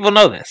 People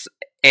know this.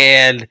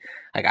 And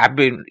like I've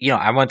been,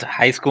 I went to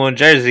high school in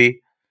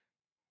Jersey.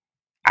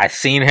 I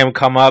seen him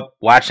come up,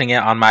 watching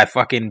it on my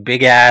fucking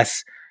big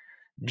ass,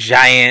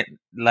 giant,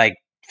 like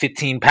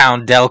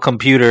 15-pound Dell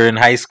computer in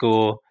high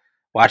school,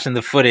 watching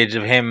the footage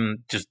of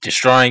him just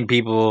destroying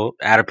people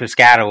out of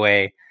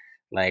Piscataway,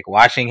 like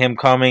watching him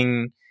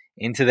coming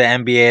into the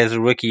NBA as a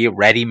rookie,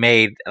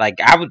 ready-made. Like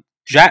I would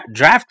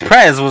draft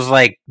Prez was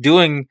like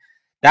doing.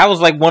 That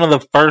was like one of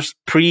the first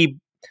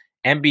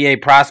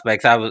pre-NBA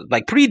prospects I was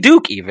like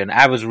pre-Duke even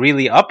I was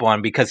really up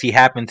on because he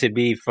happened to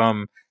be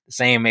from the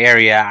same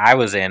area I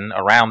was in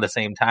around the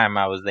same time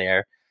I was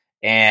there,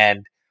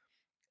 and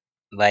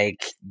like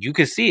you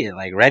could see it,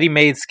 like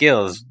ready-made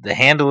skills, the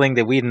handling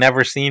that we'd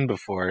never seen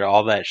before,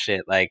 all that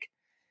shit. Like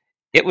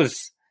it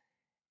was,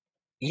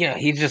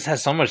 he just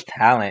has so much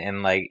talent,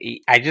 and like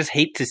I just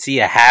hate to see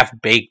a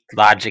half-baked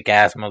logic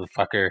ass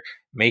motherfucker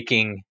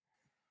making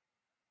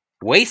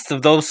waste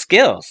of those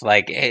skills.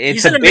 Like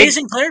it's He's an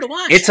amazing player to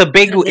watch. It's a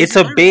big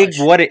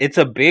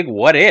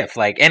what if,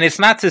 like, and it's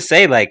not to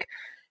say like,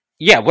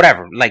 yeah,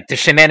 whatever, like the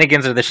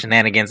shenanigans are the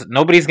shenanigans.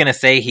 Nobody's gonna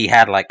say he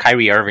had like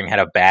Kyrie Irving had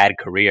a bad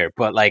career,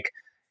 but like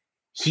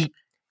he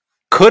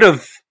could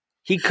have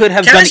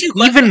done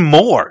even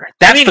more.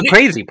 That's the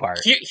crazy part.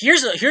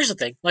 Here's the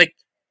thing. Like,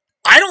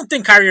 I don't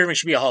think Kyrie Irving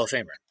should be a Hall of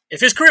Famer. If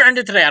his career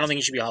ended today, I don't think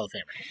he should be a Hall of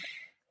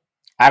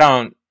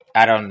Famer.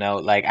 I don't know.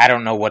 Like, I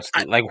don't know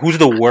who's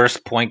the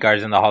worst point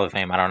guards in the Hall of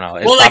Fame. I don't know.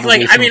 Well,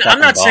 I'm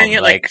not saying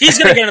it. Like, he's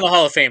gonna get into the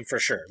Hall of Fame for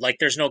sure. Like,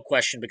 there's no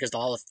question because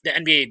the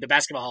NBA, the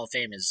Basketball Hall of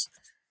Fame is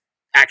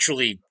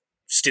actually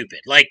stupid.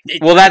 Like,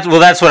 that's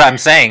what I'm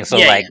saying. So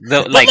yeah,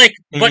 but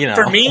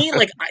for me,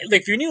 like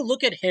when you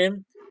look at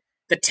him,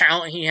 the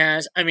talent he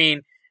has. I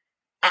mean,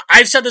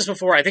 I've said this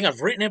before. I think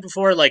I've written it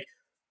before. Like,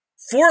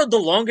 for the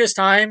longest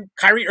time,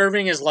 Kyrie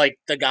Irving is like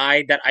the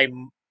guy that I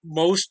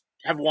most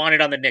have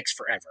wanted on the Knicks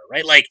forever,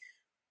 right? Like,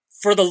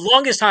 for the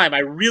longest time, I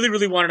really,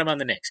 really wanted him on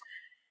the Knicks.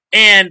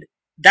 And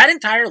that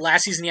entire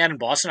last season he had in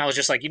Boston, I was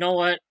just like, you know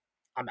what?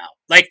 I'm out.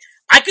 Like,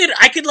 I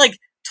could like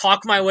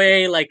talk my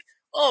way, like,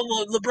 oh,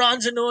 well,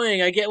 LeBron's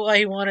annoying. I get why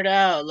he wanted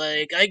out.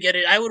 Like, I get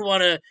it. I would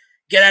want to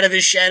get out of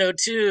his shadow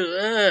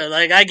too.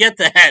 Like, I get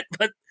that.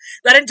 But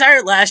that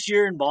entire last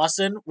year in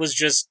Boston was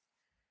just,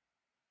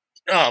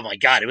 oh my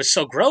God, it was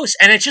so gross.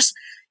 And it's just,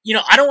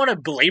 I don't want to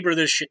belabor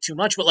this shit too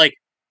much, but like,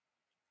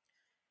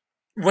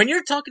 when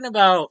you're talking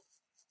about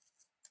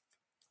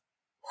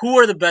who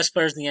are the best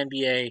players in the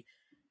NBA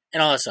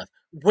and all that stuff,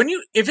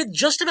 if it's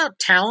just about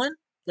talent,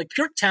 like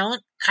pure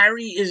talent,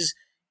 Kyrie is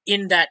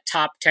in that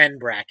top 10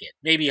 bracket,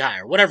 maybe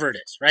higher, whatever it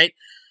is, right?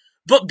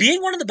 But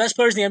being one of the best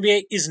players in the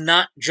NBA is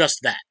not just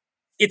that.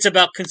 It's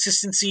about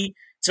consistency.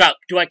 It's about,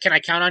 can I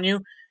count on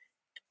you?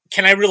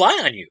 Can I rely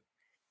on you?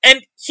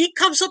 And he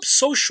comes up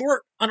so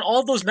short on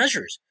all those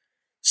measures.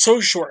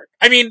 So short.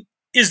 I mean,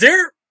 is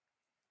there,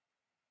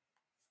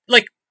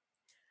 like,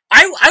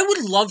 I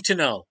would love to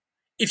know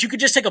if you could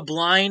just take a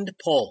blind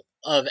poll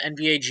of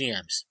NBA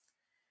GMs.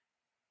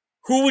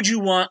 Who would you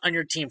want on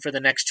your team for the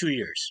next 2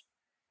 years?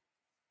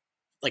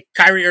 Like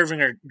Kyrie Irving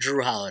or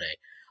Drew Holiday?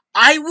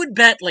 I would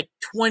bet like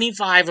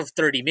 25 of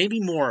 30, maybe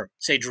more,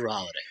 say Drew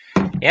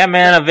Holiday. Yeah,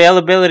 man,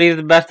 availability is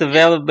the best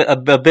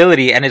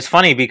availability. And it's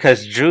funny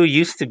because Drew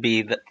used to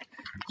be the,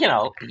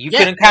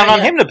 couldn't count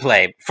on him to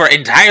play for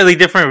entirely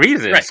different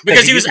reasons. Right,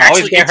 because he was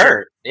actually get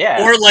hurt.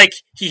 Yeah. Or like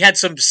he had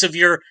some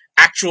severe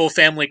actual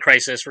family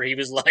crisis where he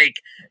was like,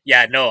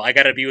 yeah, no, I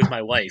got to be with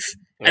my wife.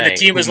 And the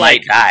team was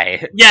like,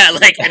 die. Yeah,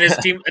 like, and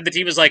the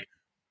team was like,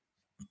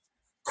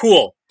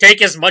 cool,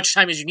 take as much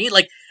time as you need.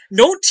 Like,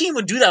 no team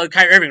would do that with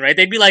Kyrie Irving, right?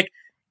 They'd be like,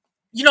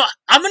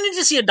 I'm going to need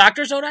to see a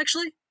doctor's note,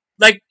 actually.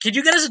 Like, could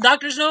you get us a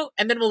doctor's note?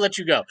 And then we'll let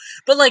you go.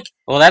 But, like...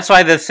 Well, that's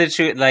why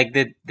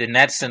the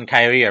Nets and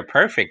Kyrie are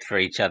perfect for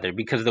each other,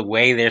 because the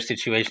way their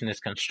situation is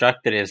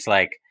constructed is,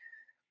 like,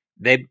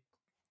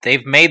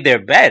 they've made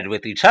their bed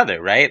with each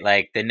other, right?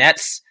 Like, the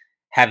Nets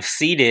have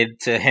ceded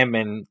to him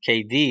and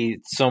KD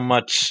so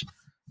much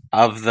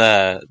of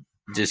the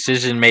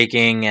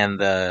decision-making and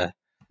the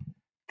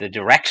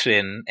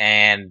direction,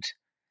 and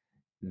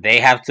they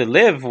have to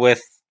live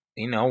with,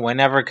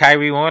 whenever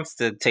Kyrie wants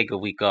to take a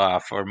week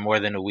off or more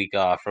than a week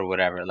off or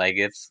whatever. Like,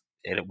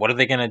 what are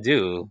they going to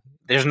do?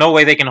 There's no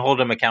way they can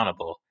hold him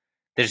accountable.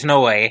 There's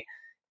no way,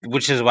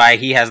 which is why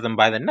he has them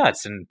by the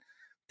nuts, and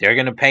they're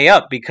going to pay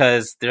up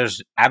because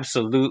there's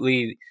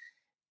absolutely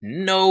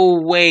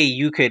no way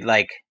you could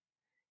like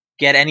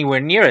get anywhere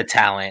near a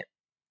talent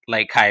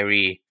like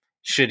Kyrie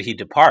should he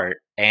depart.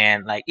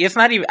 And like, it's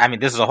not even, I mean,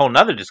 this is a whole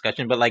nother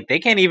discussion, but like, they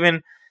can't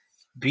even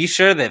be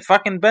sure that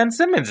fucking Ben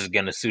Simmons is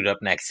going to suit up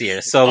next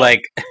year. So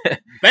like,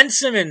 Ben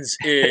Simmons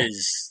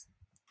is,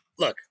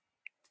 look,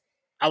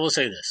 I will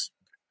say this.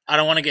 I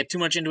don't want to get too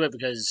much into it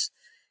because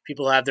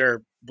people have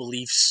their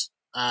beliefs.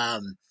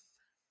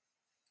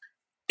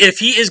 If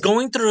he is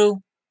going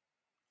through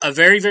a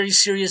very, very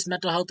serious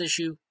mental health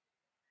issue,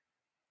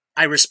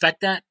 I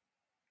respect that.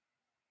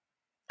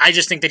 I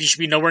just think that he should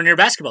be nowhere near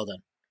basketball then.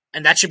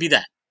 And that should be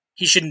that.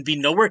 He shouldn't be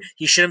nowhere.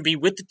 He shouldn't be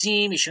with the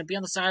team. He shouldn't be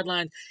on the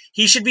sideline.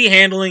 He should be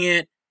handling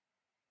it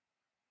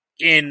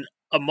in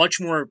a much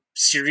more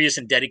serious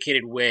and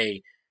dedicated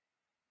way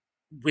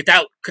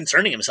without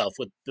concerning himself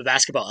with the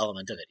basketball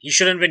element of it. He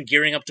shouldn't have been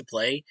gearing up to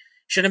play.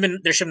 There should have been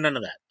none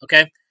of that,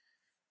 okay?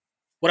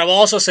 What I will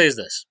also say is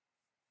this.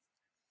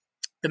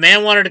 The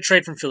man wanted to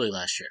trade from Philly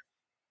last year.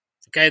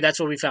 Okay, that's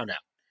what we found out.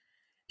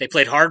 They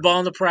played hardball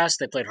in the press.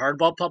 They played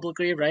hardball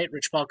publicly, right?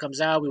 Rich Paul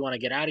comes out. We want to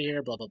get out of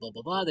here, blah, blah, blah,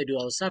 blah, blah. They do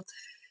all this stuff.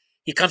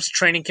 He comes to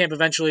training camp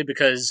eventually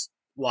because,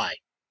 why?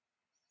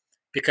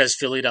 Because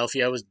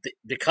Philadelphia was,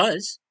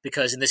 because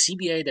in the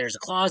CBA, there's a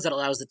clause that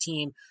allows the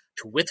team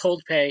to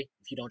withhold pay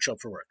if you don't show up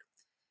for work.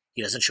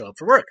 He doesn't show up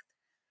for work.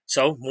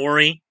 So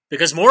Morey,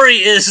 because Morey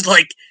is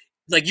like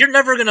you're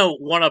never going to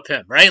one-up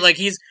him, right? Like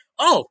he's,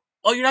 you're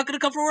not going to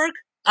come for work?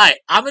 All right,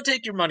 I'm going to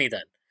take your money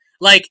then.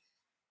 Like,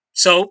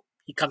 so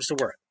he comes to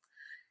work.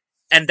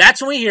 And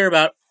that's when we hear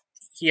about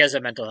he has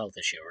a mental health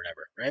issue or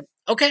whatever, right?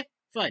 Okay,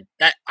 fine.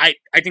 That I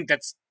think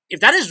that's, if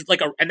that is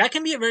like and that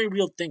can be a very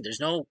real thing. There's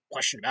no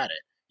question about it.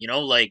 You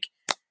know, like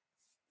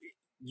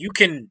you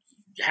can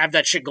have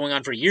that shit going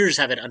on for years,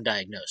 have it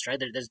undiagnosed, right?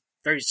 That's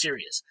very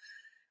serious.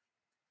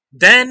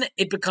 Then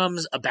it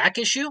becomes a back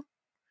issue,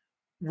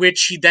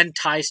 which he then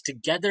ties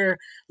together.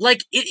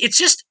 Like it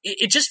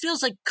just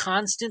feels like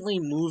constantly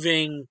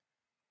moving.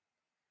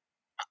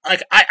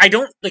 Like I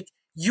don't, like,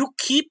 you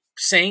keep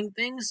saying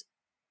things,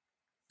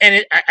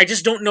 and I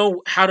just don't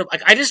know how to.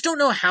 Like, I just don't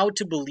know how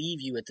to believe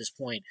you at this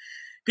point,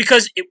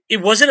 because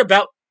it wasn't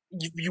about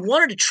you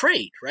wanted to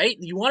trade, right?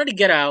 You wanted to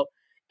get out,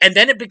 and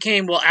then it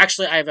became, well,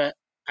 actually, I have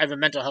a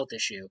mental health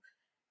issue.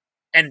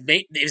 And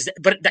is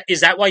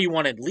that why you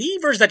want to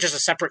leave, or is that just a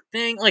separate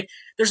thing? Like,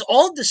 there's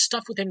all this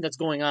stuff with him that's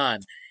going on,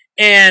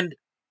 and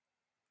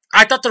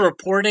I thought the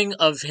reporting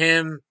of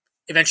him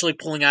eventually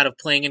pulling out of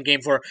playing in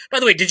Game 4.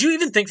 By the way, did you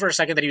even think for a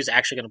second that he was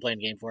actually going to play in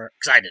Game 4?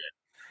 Because I didn't.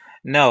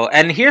 No,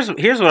 and here's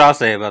what I'll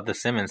say about the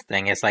Simmons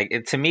thing. It's like,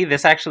 to me,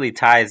 this actually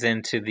ties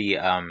into the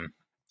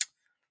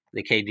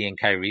KD and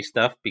Kyrie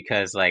stuff,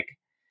 because like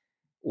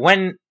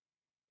when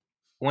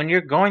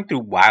you're going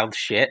through wild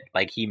shit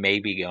like he may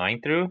be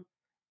going through,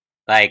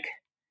 like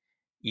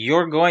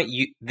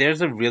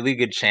there's a really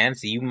good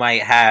chance you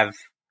might have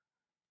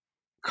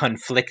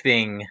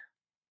conflicting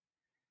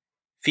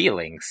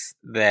feelings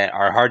that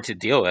are hard to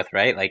deal with,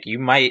 right? Like, you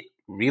might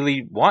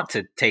really want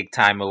to take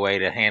time away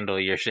to handle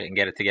your shit and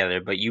get it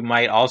together, but you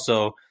might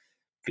also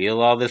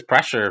feel all this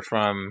pressure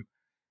from,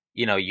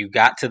 you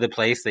got to the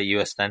place that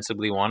you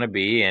ostensibly want to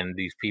be, and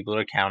these people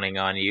are counting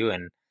on you,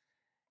 and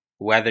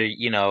whether,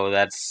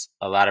 that's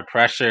a lot of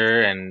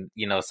pressure and,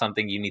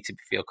 something you need to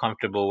feel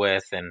comfortable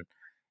with, and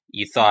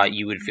you thought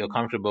you would feel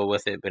comfortable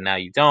with it, but now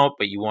you don't,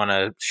 but you want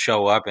to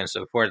show up and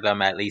support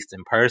them at least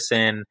in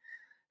person.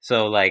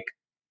 So like,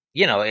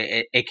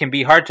 it can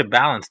be hard to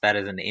balance that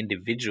as an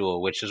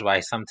individual, which is why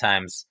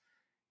sometimes,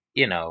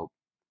 the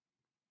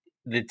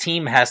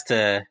team has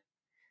to,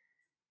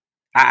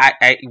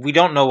 we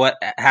don't know what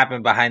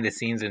happened behind the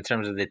scenes in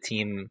terms of the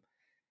team.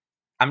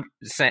 I'm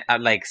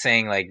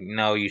saying,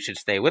 no, you should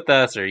stay with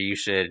us, or you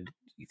should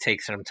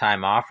take some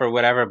time off or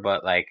whatever.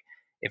 But like,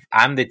 if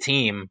I'm the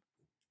team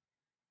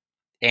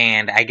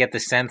and I get the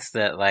sense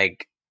that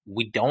like,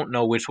 we don't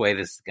know which way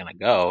this is going to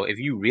go, if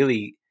you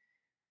really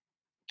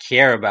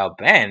care about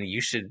Ben,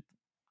 you should,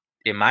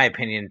 in my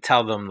opinion,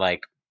 tell them like,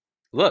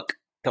 look,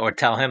 or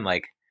tell him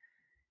like,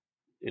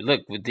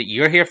 look,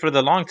 you're here for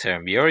the long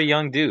term. You're a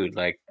young dude.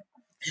 Like,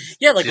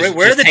 yeah, like,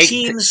 where are the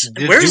teams?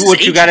 Just do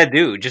what you got to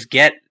do.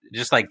 Take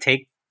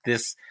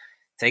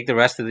the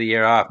rest of the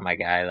year off, my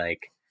guy. Like,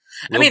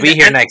 we'll be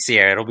here next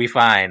year. It'll be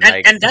fine.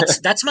 And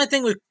that's my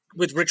thing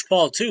with Rich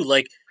Paul too.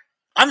 Like,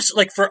 I'm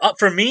like,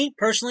 for me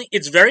personally,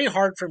 it's very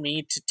hard for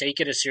me to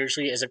take it as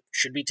seriously as it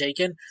should be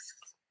taken.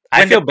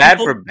 I feel bad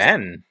for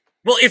Ben.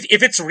 Well, if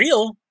it's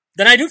real,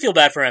 then I do feel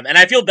bad for him, and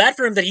I feel bad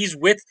for him that he's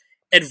with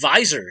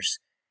advisors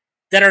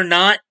that are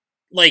not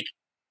like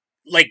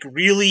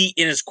really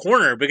in his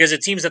corner, because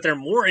it seems that they're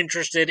more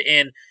interested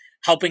in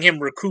helping him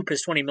recoup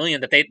his $20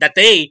 million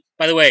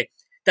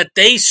that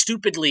they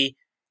stupidly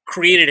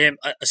created him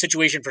a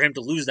situation for him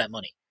to lose that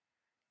money.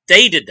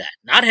 They did that,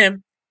 not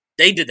him.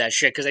 They did that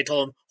shit because they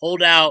told him,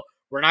 hold out,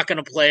 we're not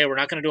going to play, we're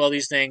not going to do all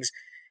these things.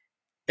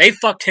 They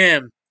fucked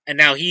him, and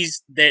now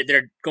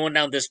they're going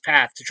down this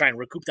path to try and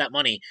recoup that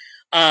money.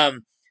 I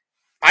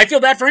feel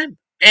bad for him.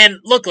 And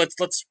look, let's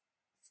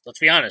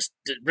be honest.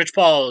 Rich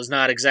Paul is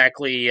not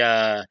exactly,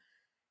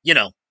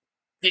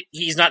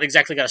 he's not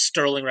exactly got a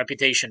sterling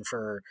reputation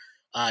for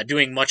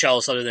doing much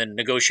else other than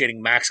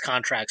negotiating max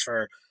contracts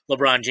for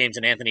LeBron James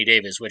and Anthony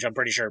Davis, which I'm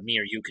pretty sure me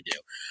or you could do.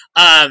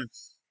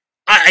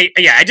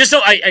 I just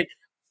don't.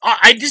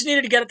 I just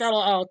needed to get that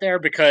out there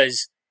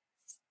because,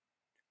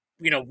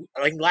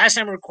 like last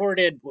time we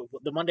recorded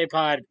the Monday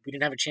pod, we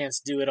didn't have a chance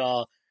to do it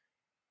all.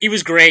 It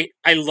was great.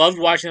 I loved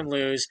watching them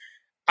lose.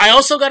 I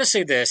also got to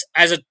say this,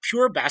 as a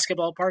pure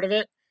basketball part of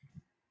it,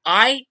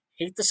 I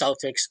hate the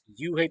Celtics.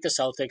 You hate the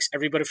Celtics.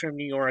 Everybody from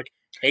New York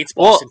hates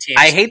Boston teams.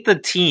 I hate the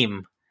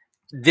team.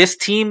 This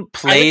team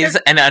plays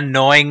an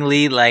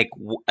annoyingly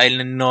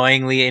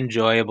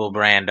enjoyable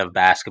brand of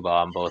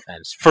basketball on both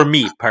ends. For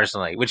me,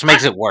 personally, which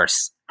makes it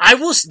worse.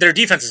 Their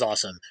defense is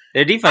awesome.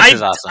 Is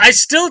awesome. I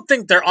still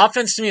think their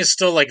offense to me is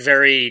still like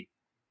very.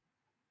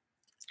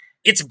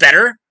 It's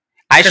better.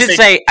 I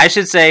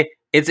should say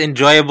it's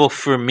enjoyable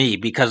for me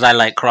because I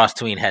like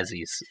cross-tween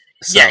hezzies.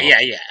 So.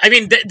 Yeah. I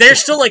mean, they're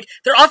still like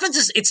their offense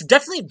is. It's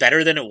definitely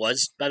better than it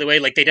was. By the way,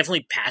 like they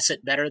definitely pass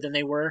it better than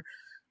they were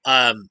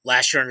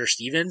last year under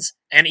Stevens,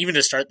 and even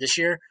to start this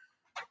year.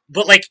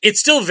 But like, it's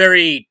still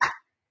very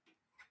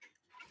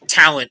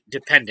talent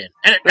dependent.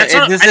 And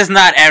this is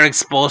not Eric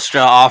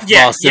Spoelstra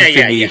off-ball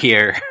symphony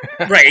here.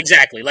 Right,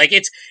 exactly. Like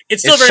it's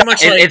still very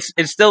much like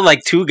it's still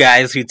like two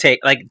guys who take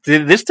like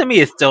this to me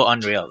is still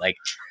unreal. Like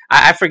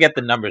I forget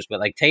the numbers, but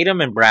like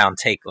Tatum and Brown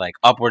take like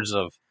upwards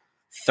of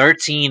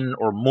 13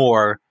 or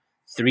more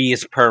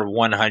threes per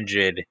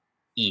 100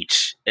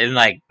 each, and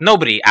like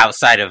nobody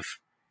outside of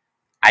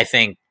I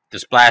think the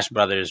Splash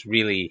Brothers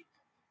really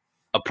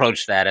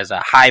approach that as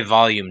a high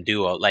volume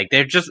duo. Like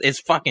they're just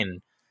it's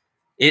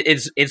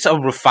a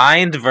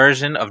refined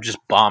version of just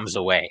bombs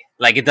away.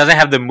 Like it doesn't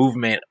have the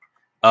movement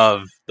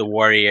of the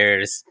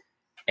Warriors,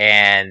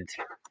 and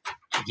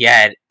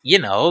yet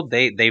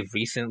they've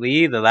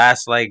recently the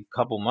last like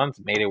couple months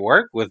made it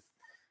work with,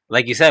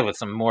 like you said, with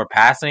some more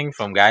passing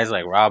from guys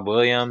like Rob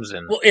Williams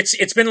and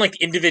it's been like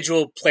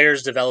individual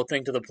players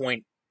developing to the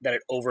point that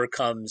it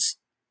overcomes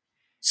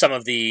some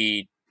of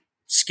the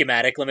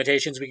schematic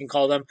limitations, we can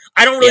call them.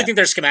 I don't really think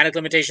they're schematic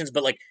limitations,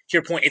 but like to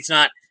your point, it's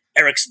not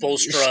Eric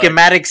Spoelstra.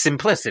 Schematic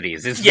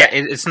simplicities.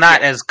 It's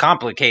not as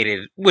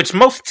complicated, which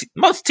most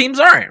teams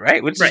aren't,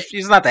 right? Which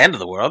is not the end of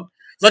the world.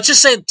 Let's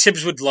just say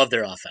Tibbs would love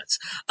their offense.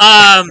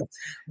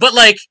 But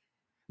like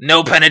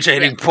no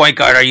penetrating point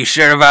guard. Are you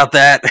sure about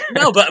that?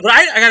 No, but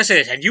I gotta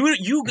say this, and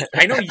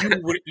I know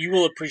you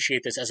will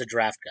appreciate this as a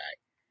draft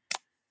guy.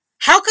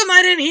 How come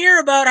I didn't hear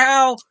about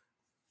how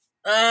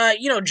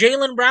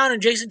Jaylen Brown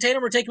and Jason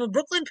Tatum were taking the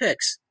Brooklyn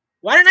picks?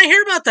 Why didn't I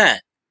hear about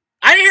that?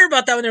 I didn't hear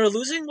about that when they were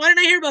losing. Why didn't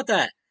I hear about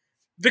that?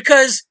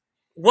 Because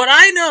what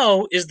I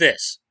know is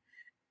this.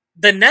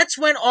 The Nets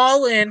went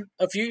all in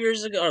a few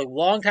years ago, a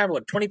long time ago,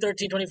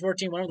 2013,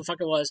 2014, whatever the fuck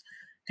it was,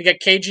 to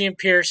get KG and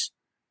Pierce.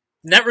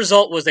 Net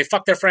result was they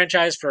fucked their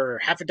franchise for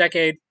half a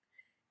decade,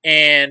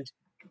 and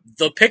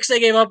the picks they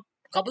gave up,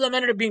 a couple of them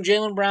ended up being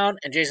Jaylen Brown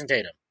and Jason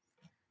Tatum.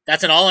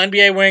 That's an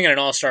all-NBA wing and an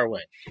all-star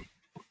wing.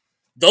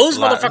 Those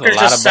motherfuckers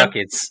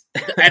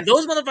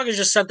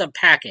just sent them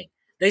packing.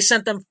 They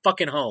sent them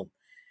fucking home.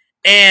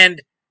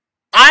 And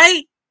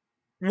I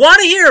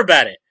want to hear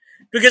about it.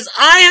 Because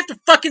I have to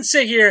fucking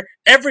sit here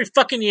every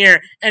fucking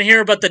year and hear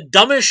about the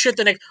dumbest shit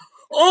the Knicks...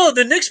 Oh,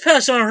 the Knicks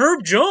passed on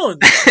Herb Jones.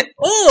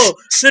 Oh,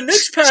 the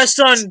Knicks passed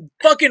on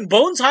fucking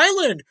Bones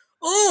Highland.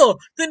 Oh,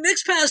 the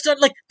Knicks passed on...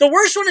 Like, the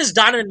worst one is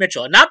Donovan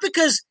Mitchell. And not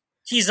because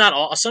he's not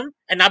awesome,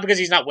 and not because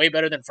he's not way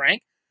better than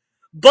Frank,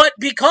 but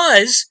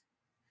because...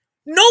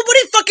 Nobody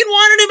fucking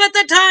wanted him at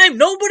that time.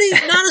 Not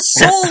a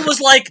soul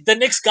was like, the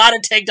Knicks gotta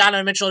take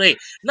Donovan Mitchell at 8.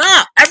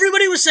 Nah,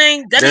 everybody was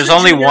saying... There's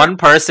only one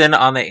person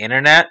on the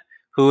internet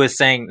who is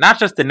saying, not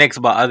just the Knicks,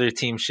 but other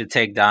teams should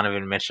take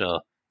Donovan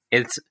Mitchell.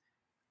 It's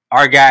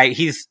our guy.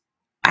 He's...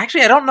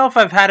 Actually, I don't know if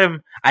I've had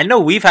him... I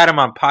know we've had him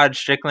on Pod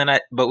Strickland,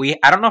 but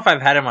I don't know if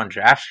I've had him on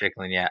Draft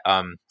Strickland yet.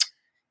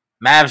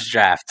 Mavs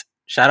Draft.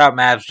 Shout out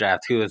Mavs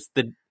Draft, who is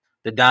the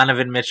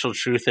Donovan Mitchell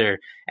truther.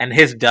 And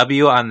his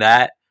W on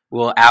that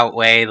will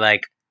outweigh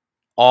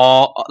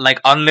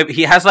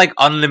he has like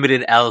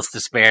unlimited L's to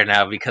spare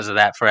now because of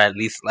that for at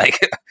least like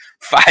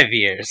 5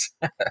 years.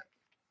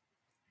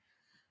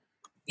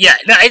 Yeah,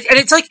 no, and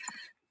it's like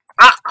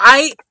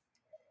I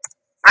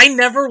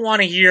never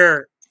want to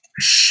hear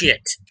shit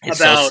it's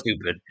about. So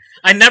stupid.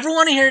 I never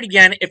want to hear it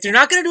again. If they're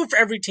not going to do it for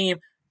every team,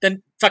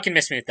 then fucking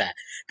miss me with that.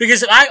 Because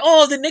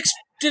the Knicks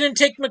didn't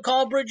take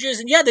McCall Bridges,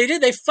 and yeah, they did.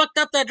 They fucked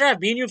up that draft.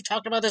 Me and you have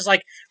talked about this.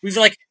 Like we've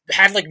like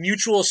had like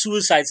mutual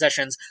suicide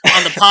sessions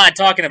on the pod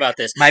talking about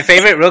this. My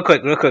favorite, real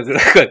quick,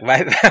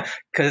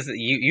 because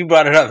you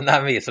brought it up,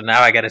 not me. So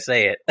now I got to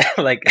say it.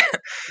 Like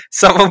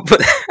someone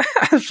put.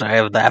 I'm sorry,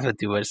 I'm laughing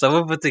too much.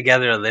 Someone put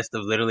together a list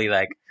of literally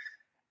like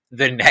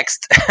the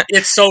next.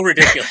 It's so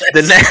ridiculous.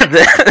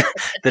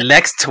 the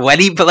next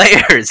 20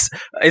 players.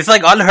 It's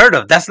like unheard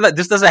of. This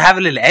doesn't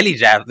happen in any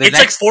draft. It's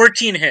like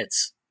 14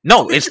 hits.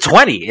 No, it's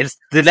 20. It's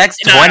the next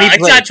 20. No,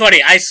 it's not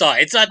 20. I saw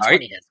it. It's not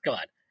 20 hits. Come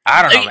on.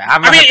 I don't know,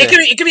 man.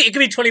 It could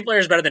be 20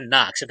 players better than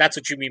Knox, if that's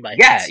what you mean by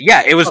hits.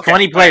 Yeah, it was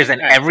 20 players,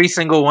 and every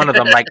single one of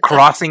them, like,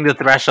 crossing the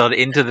threshold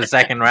into the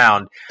second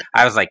round.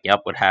 I was like, yep,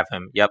 would have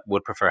him. Yep,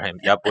 would prefer him.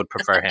 Yep, would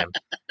prefer him.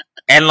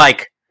 And,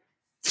 like,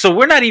 so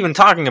we're not even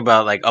talking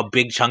about, like, a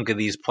big chunk of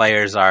these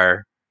players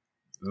are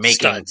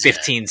making Studs,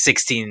 15,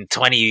 16,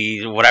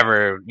 20,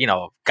 whatever,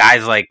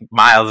 guys like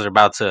Miles are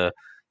about to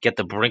get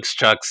the Brinks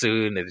truck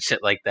soon and shit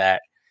like that.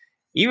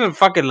 Even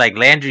fucking like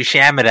Landry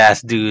Shamet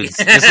ass dudes.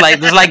 It's like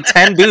there's like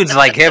 10 dudes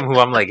like him who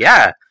I'm like,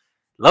 yeah,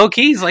 low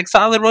key, he's like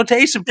solid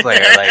rotation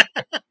player. Like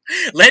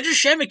Landry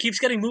Shamet keeps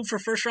getting moved for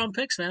first round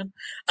picks, man.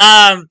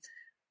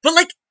 But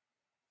like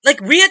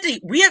we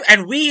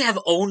have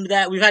owned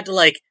that. We've had to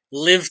like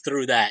live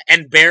through that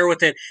and bear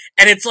with it.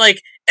 And it's like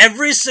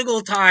every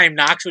single time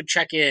Knox would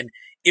check in,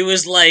 it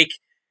was like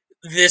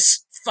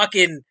this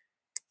fucking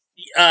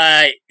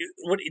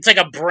it's like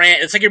a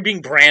brand. It's like you're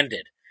being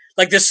branded.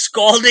 Like this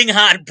scalding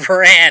hot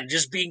brand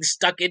just being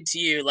stuck into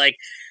you. Like,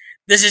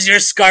 this is your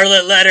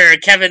scarlet letter,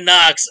 Kevin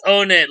Knox.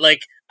 Own it.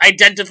 Like,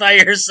 identify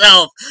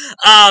yourself.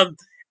 And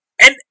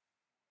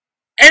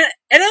I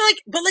like,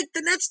 but like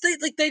the Nets,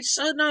 they just,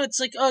 oh no, it's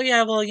like, oh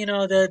yeah, well,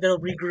 they'll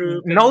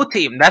regroup. No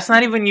team. That's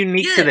not even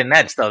unique to the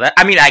Nets, though.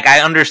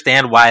 I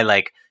understand why,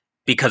 like,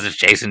 because it's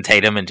Jason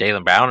Tatum and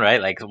Jaylen Brown, right?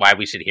 Like, why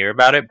we should hear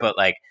about it, but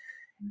like,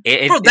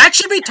 that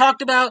should be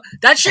talked about.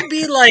 That should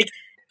be like.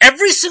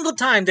 Every single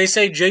time they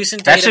say Jason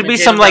Tatum, that should be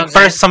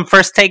some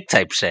first take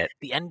type shit.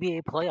 The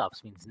NBA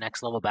playoffs means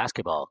next level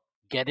basketball.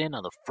 Get in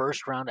on the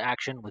first round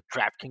action with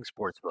DraftKings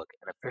Sportsbook,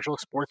 an official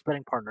sports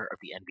betting partner of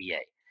the NBA.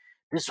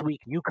 This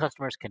week, new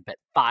customers can bet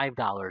 $5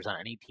 on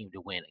any team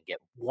to win and get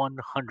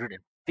 $150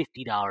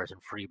 in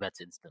free bets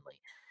instantly.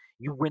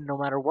 You win no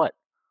matter what.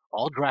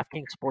 All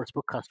DraftKings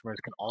Sportsbook customers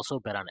can also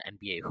bet on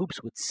NBA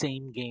hoops with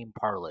same game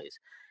parlays.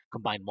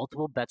 Combine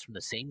multiple bets from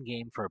the same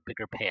game for a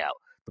bigger payout.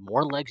 The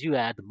more legs you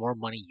add, the more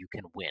money you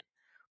can win.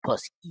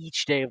 Plus,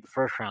 each day of the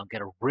first round,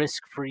 get a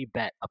risk-free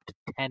bet up to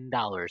 $10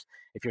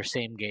 if your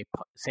same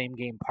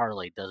game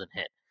parlay doesn't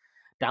hit.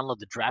 Download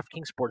the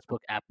DraftKings Sportsbook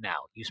app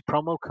now. Use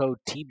promo code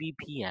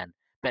TBPN.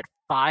 Bet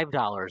 $5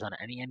 on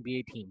any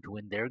NBA team to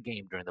win their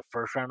game during the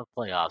first round of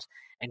playoffs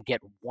and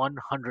get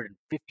 $150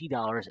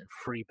 in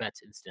free bets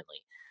instantly.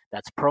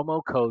 That's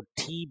promo code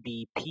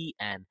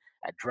TBPN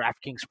at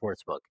DraftKings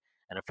Sportsbook,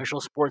 an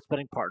official sports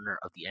betting partner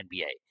of the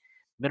NBA.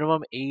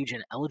 Minimum age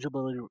and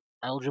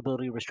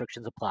eligibility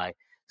restrictions apply.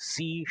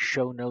 See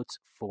show notes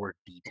for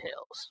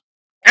details.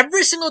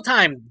 Every single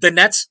time the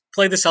Nets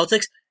play the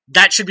Celtics,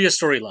 that should be a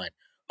storyline.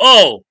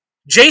 Oh,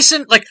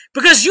 Jason,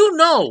 because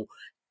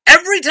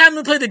every time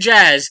we play the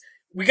Jazz,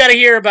 we got to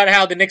hear about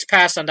how the Knicks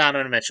passed on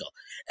Donovan Mitchell.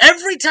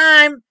 Every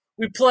time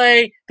we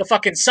play the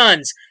fucking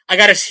Suns, I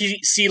got to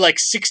see like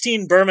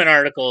 16 Berman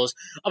articles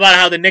about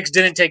how the Knicks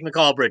didn't take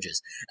Mikal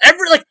Bridges.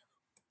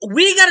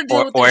 We got to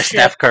deal with this or shit.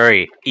 Steph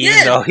Curry,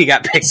 even though he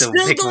got picked before.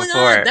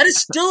 That is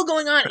still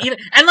going on.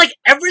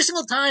 Every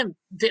single time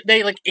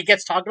they it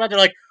gets talked about, they're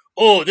like,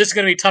 "Oh, this is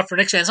gonna be tough for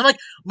Knicks fans." I'm like,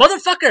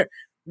 "Motherfucker,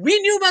 we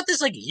knew about this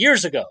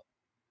years ago.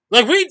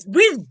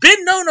 We've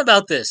been known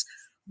about this.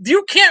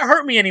 You can't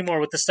hurt me anymore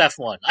with the Steph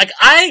one.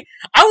 I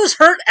was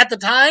hurt at the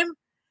time.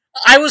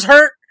 I was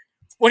hurt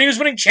when he was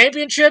winning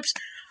championships.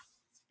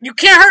 You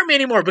can't hurt me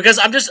anymore because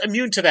I'm just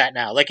immune to that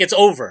now. It's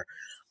over.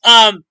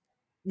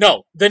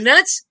 No, the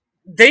Nets."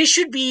 They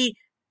should be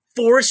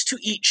forced to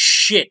eat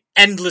shit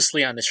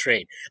endlessly on this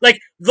trade.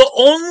 The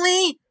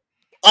only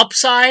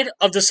upside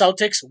of the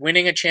Celtics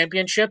winning a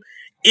championship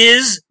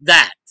is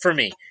that, for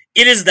me.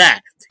 It is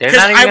that. They're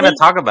not even going to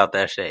talk about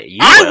that shit.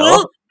 I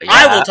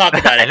will talk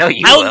about it. I know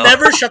you will. I'll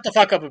never shut the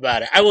fuck up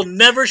about it. I will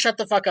never shut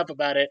the fuck up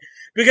about it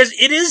because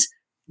it is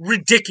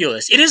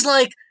ridiculous. It is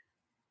what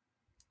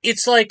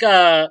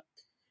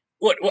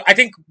I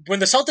think when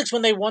the Celtics,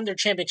 when they won their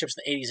championships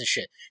in the 80s and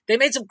shit, they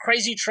made some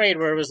crazy trade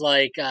where it was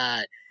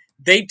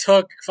they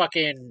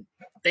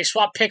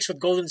swapped picks with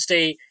Golden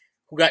State,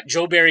 who got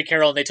Joe Barry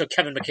Carroll, and they took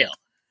Kevin McHale.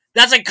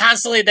 That's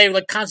constantly, they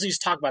constantly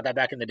used to talk about that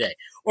back in the day.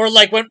 Or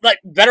when,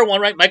 better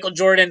one, right? Michael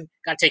Jordan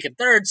got taken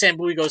third, Sam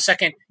Bowie goes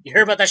second. You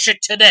hear about that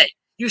shit today.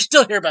 You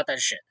still hear about that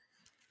shit.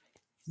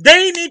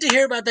 They need to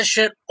hear about this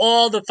shit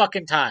all the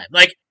fucking time.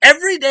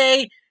 Every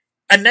day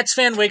a Nets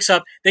fan wakes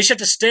up, they should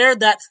have to stare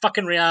that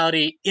fucking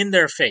reality in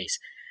their face.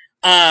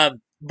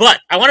 But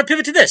I want to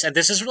pivot to this, and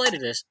this is related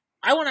to this.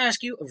 I want to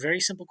ask you a very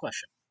simple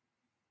question.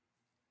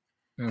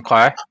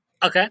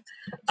 Okay.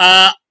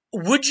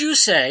 Would you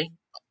say,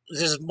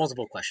 this is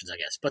multiple questions, I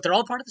guess, but they're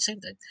all part of the same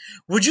thing.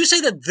 Would you say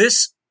that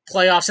this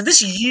playoffs and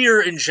this year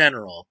in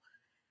general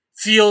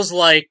feels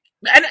like,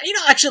 and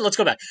actually, let's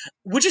go back.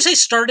 Would you say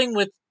starting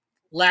with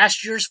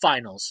last year's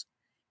finals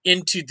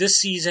into this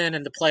season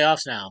and the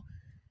playoffs now,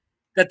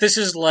 that this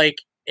is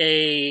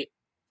a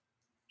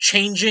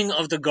changing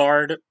of the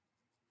guard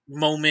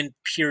moment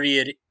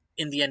period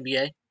in the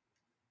NBA?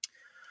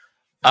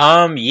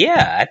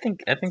 Yeah, I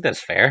think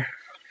that's fair.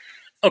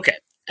 Okay.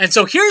 And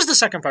so here's the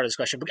second part of this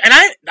question. And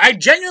I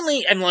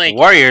genuinely am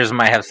Warriors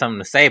might have something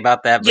to say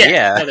about that, but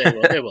yeah. No,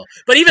 they will.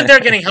 But even they're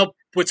getting help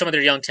with some of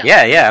their young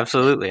talent. Yeah,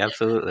 absolutely.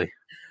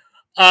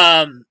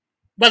 By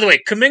the way,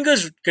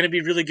 Kuminga's going to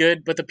be really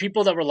good, but the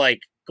people that were like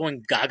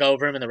going gaga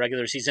over him in the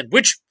regular season,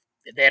 which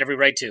they had every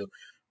right to,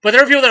 but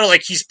there are people that are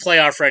like, he's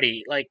playoff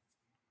ready. Like,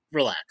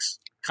 relax,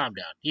 calm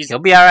down. He'll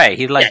be all right.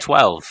 He's like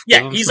 12.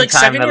 Yeah, he's like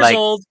 7 years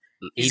old.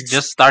 He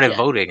just started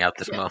voting out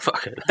this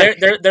motherfucker.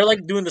 They're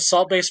like doing the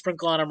salt-based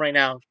sprinkle on him right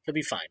now. He'll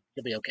be fine.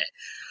 He'll be okay.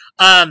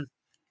 And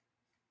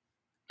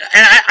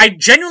I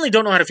genuinely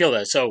don't know how to feel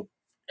about it, so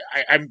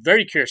I'm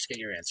very curious to get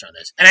your answer on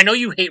this. And I know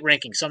you hate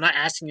rankings, so I'm not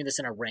asking you this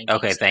in a ranking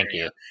Okay, scenario. thank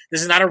you.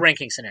 This is not a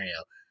ranking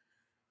scenario.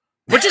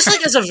 But just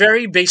like as a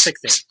very basic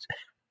thing,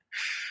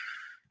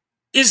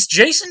 is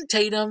Jason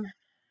Tatum...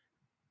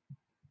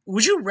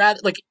 Would you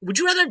rather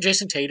have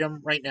Jason Tatum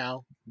right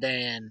now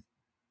than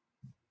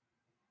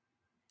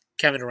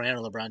Kevin Durant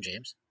or LeBron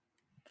James?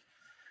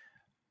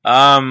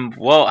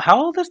 Well,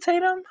 how old is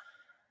Tatum?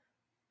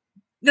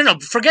 No,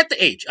 forget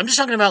the age. I'm just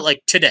talking about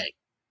like today.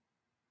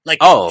 Like,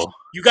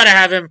 you got to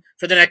have him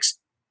for the next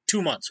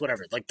 2 months,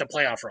 whatever, like the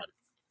playoff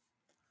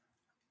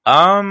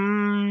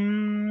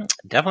run.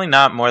 Definitely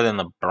not more than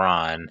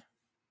LeBron,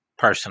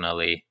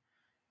 personally.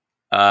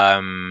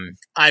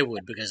 I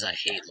would, because I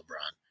hate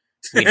LeBron.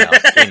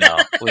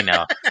 We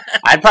know.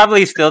 I'd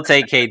probably still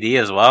take KD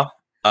as well,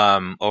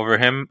 over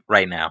him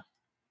right now,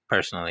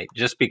 personally,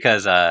 just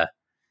because, I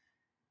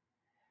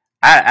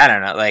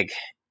don't know, like,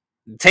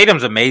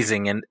 Tatum's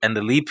amazing, and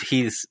the leap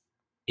he's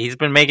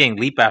been making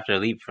leap after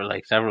leap for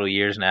like several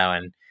years now,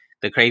 and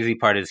the crazy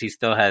part is he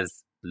still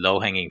has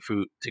low-hanging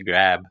fruit to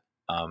grab,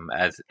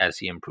 as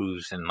he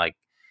improves and like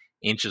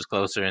inches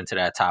closer into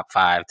that top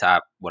 5,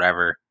 top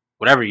whatever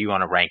you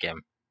want to rank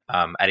him.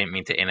 I didn't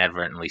mean to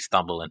inadvertently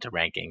stumble into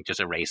ranking. Just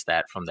erase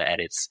that from the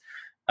edits.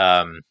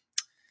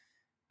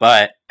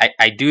 But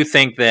I do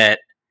think that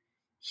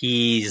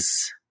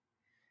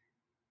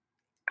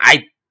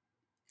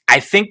I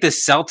think the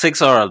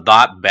Celtics are a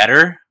lot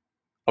better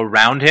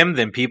around him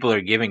than people are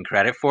giving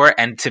credit for.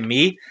 And to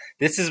me,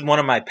 this is one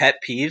of my pet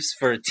peeves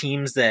for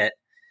teams that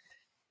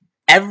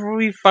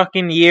every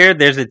fucking year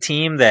there's a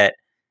team that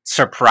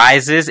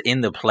surprises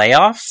in the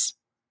playoffs.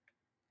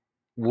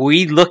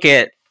 We look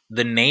at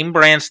the name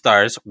brand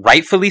stars,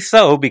 rightfully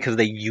so, because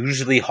they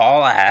usually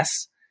haul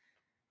ass,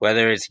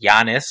 whether it's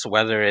Giannis,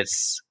 whether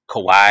it's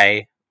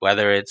Kawhi,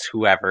 whether it's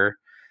whoever,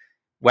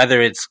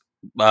 whether it's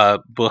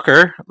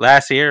Booker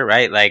last year,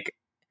 right? Like,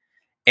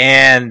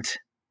 and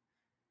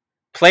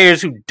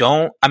fans who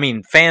don't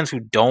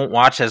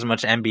watch as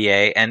much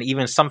NBA, and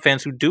even some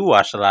fans who do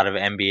watch a lot of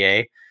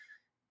NBA,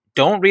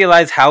 don't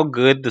realize how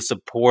good the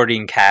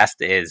supporting cast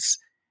is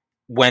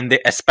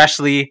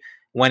especially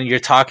when you're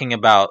talking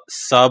about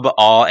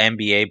sub-all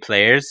NBA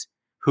players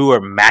who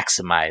are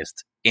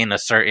maximized in a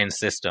certain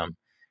system.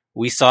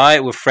 We saw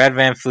it with Fred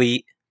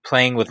VanVleet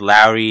playing with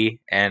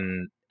Lowry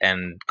and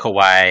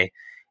Kawhi,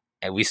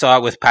 and we saw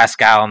it with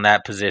Pascal in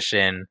that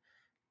position.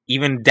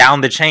 Even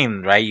down the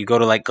chain, right? You go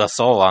to like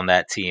Gasol on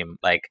that team,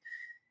 like,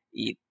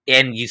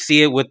 and you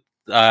see it with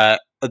the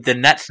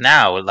Nets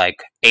now.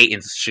 Like,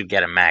 Ayton should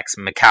get a max.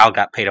 Mikal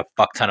got paid a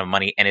fuck ton of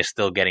money and is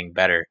still getting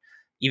better.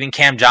 Even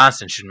Cam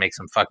Johnson should make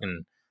some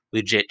fucking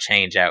legit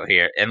change out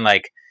here. And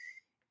like,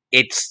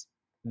 it's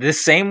the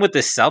same with the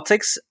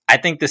Celtics. I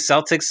think the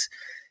Celtics,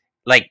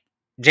 like,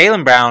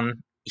 Jaylen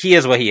Brown, he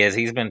is what he is.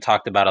 He's been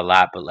talked about a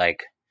lot, but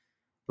like,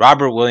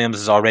 Robert Williams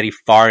is already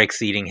far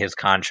exceeding his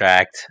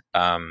contract.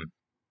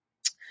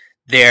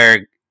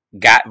 They're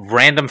got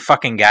random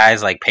fucking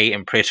guys like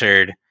Peyton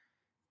Pritchard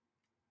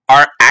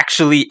are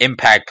actually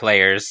impact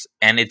players,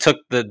 and it took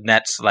the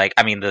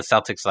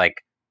Celtics like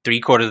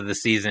 3/4 of the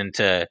season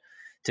to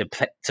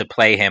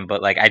play him.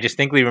 But like, I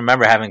distinctly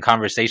remember having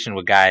conversation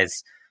with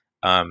guys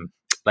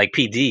like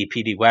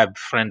PD Webb,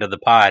 friend of the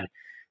pod,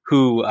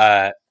 who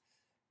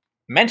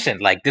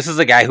mentioned like, this is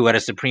a guy who had a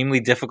supremely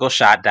difficult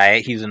shot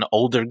diet. He's an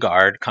older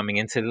guard coming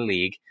into the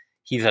league.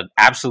 He's an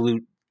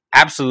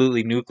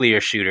absolutely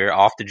nuclear shooter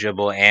off the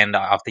dribble and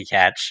off the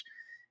catch,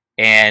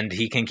 and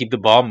he can keep the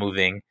ball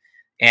moving.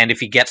 And if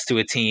he gets to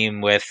a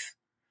team with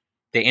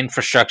the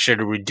infrastructure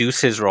to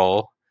reduce his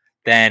role,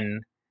 then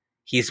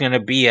he's going to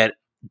be a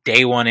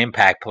day one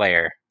impact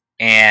player.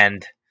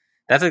 And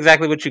that's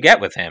exactly what you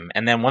get with him.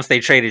 And then once they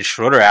traded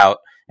Schroeder out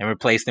and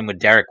replaced him with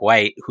Derek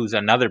White, who's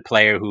another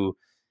player who,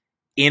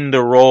 in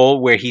the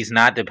role where he's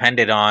not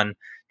dependent on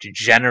to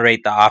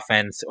generate the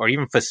offense or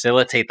even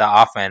facilitate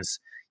the offense,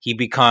 he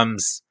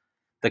becomes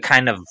the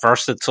kind of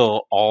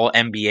versatile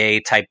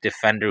all-NBA type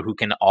defender who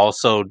can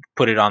also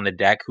put it on the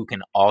deck, who can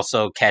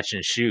also catch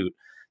and shoot,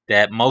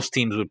 that most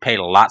teams would pay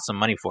lots of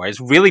money for. It's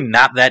really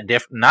not that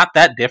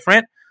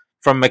different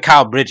from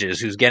Mikal Bridges,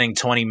 who's getting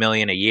 $20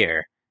 million a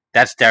year.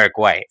 That's Derek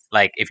White.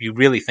 Like, if you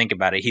really think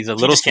about it, he's a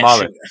little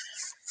smaller.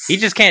 He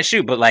just can't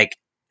shoot, but like,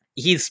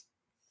 he's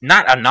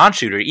not a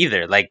non-shooter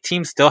either. Like,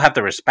 teams still have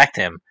to respect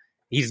him.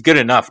 He's good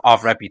enough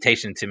off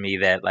reputation to me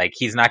that like,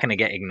 he's not going to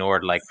get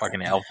ignored like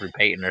fucking Elfrid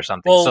Payton or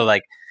something. Well, so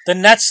like, the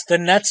Nets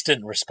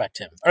didn't respect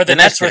him, or the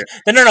Nets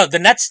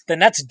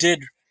did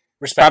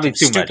respect probably him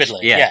too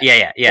stupidly. Much.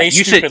 Yeah. They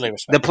stupidly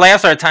respect the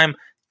playoffs are a time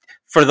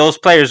for those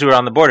players who are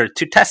on the border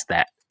to test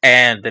that,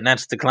 and the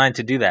Nets declined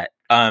to do that.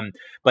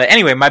 But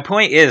anyway, my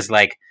point is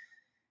like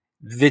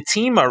the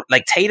team,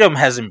 like Tatum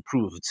has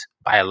improved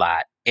by a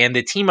lot, and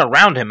the team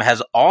around him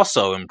has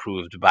also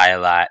improved by a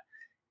lot.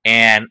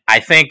 And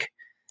I think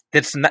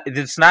that's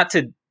not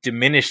to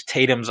diminish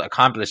Tatum's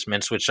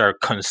accomplishments, which are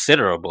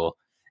considerable.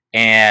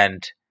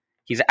 And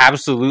he's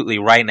absolutely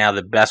right now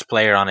the best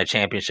player on a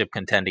championship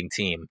contending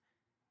team,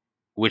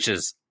 which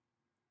is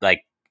like,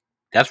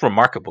 that's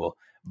remarkable.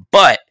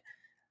 But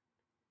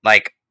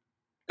like,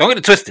 don't get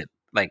it twisted.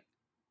 Like,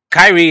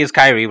 Kyrie is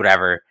Kyrie,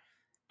 whatever.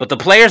 But the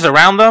players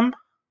around them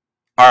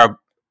are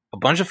a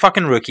bunch of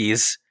fucking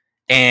rookies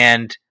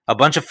and a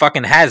bunch of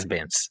fucking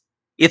has-beens.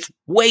 It's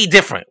way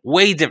different.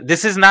 Way different.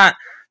 This is not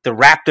the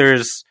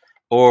Raptors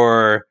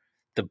or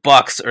the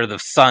Bucks or the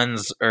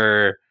Suns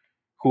or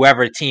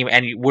whoever team.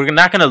 And we're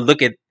not going to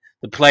look at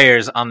the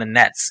players on the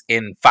Nets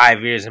in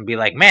 5 years and be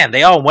like, man,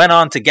 they all went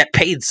on to get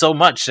paid so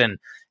much and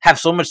have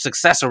so much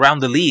success around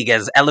the league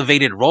as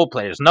elevated role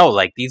players. No,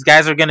 like these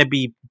guys are going to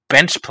be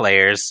bench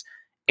players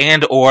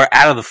and or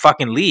out of the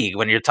fucking league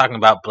when you're talking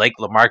about Blake,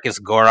 LaMarcus,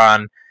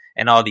 Goran,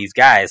 and all these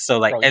guys. So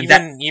like, Bro,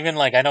 and even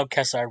like I know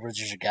Kessler Edwards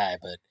is your guy,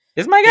 but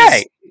it's my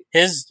guy.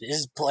 His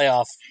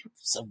playoff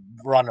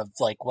run of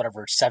like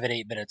whatever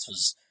 7-8 minutes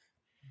was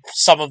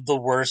some of the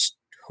worst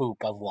hoop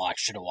I've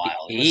watched in a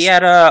while. He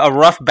had a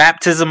rough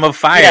baptism of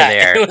fire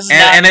there,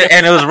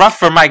 and it was rough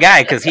for my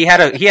guy because he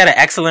had an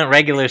excellent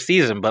regular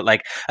season. But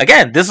like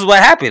again, this is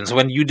what happens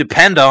when you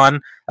depend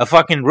on a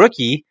fucking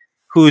rookie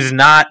who's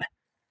not,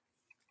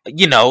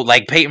 you know,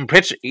 like Peyton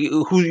Pritchard.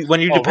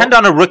 When you depend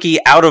on a rookie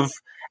out of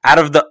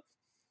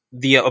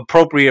the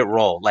appropriate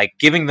role, like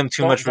giving them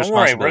too much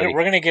responsibility. Worry.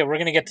 We're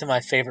gonna get to my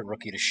favorite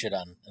rookie to shit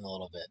on in a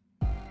little bit.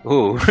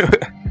 Ooh.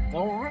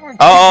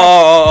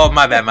 Oh,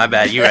 my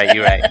bad. You're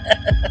right.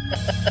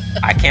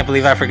 I can't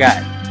believe I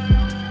forgot.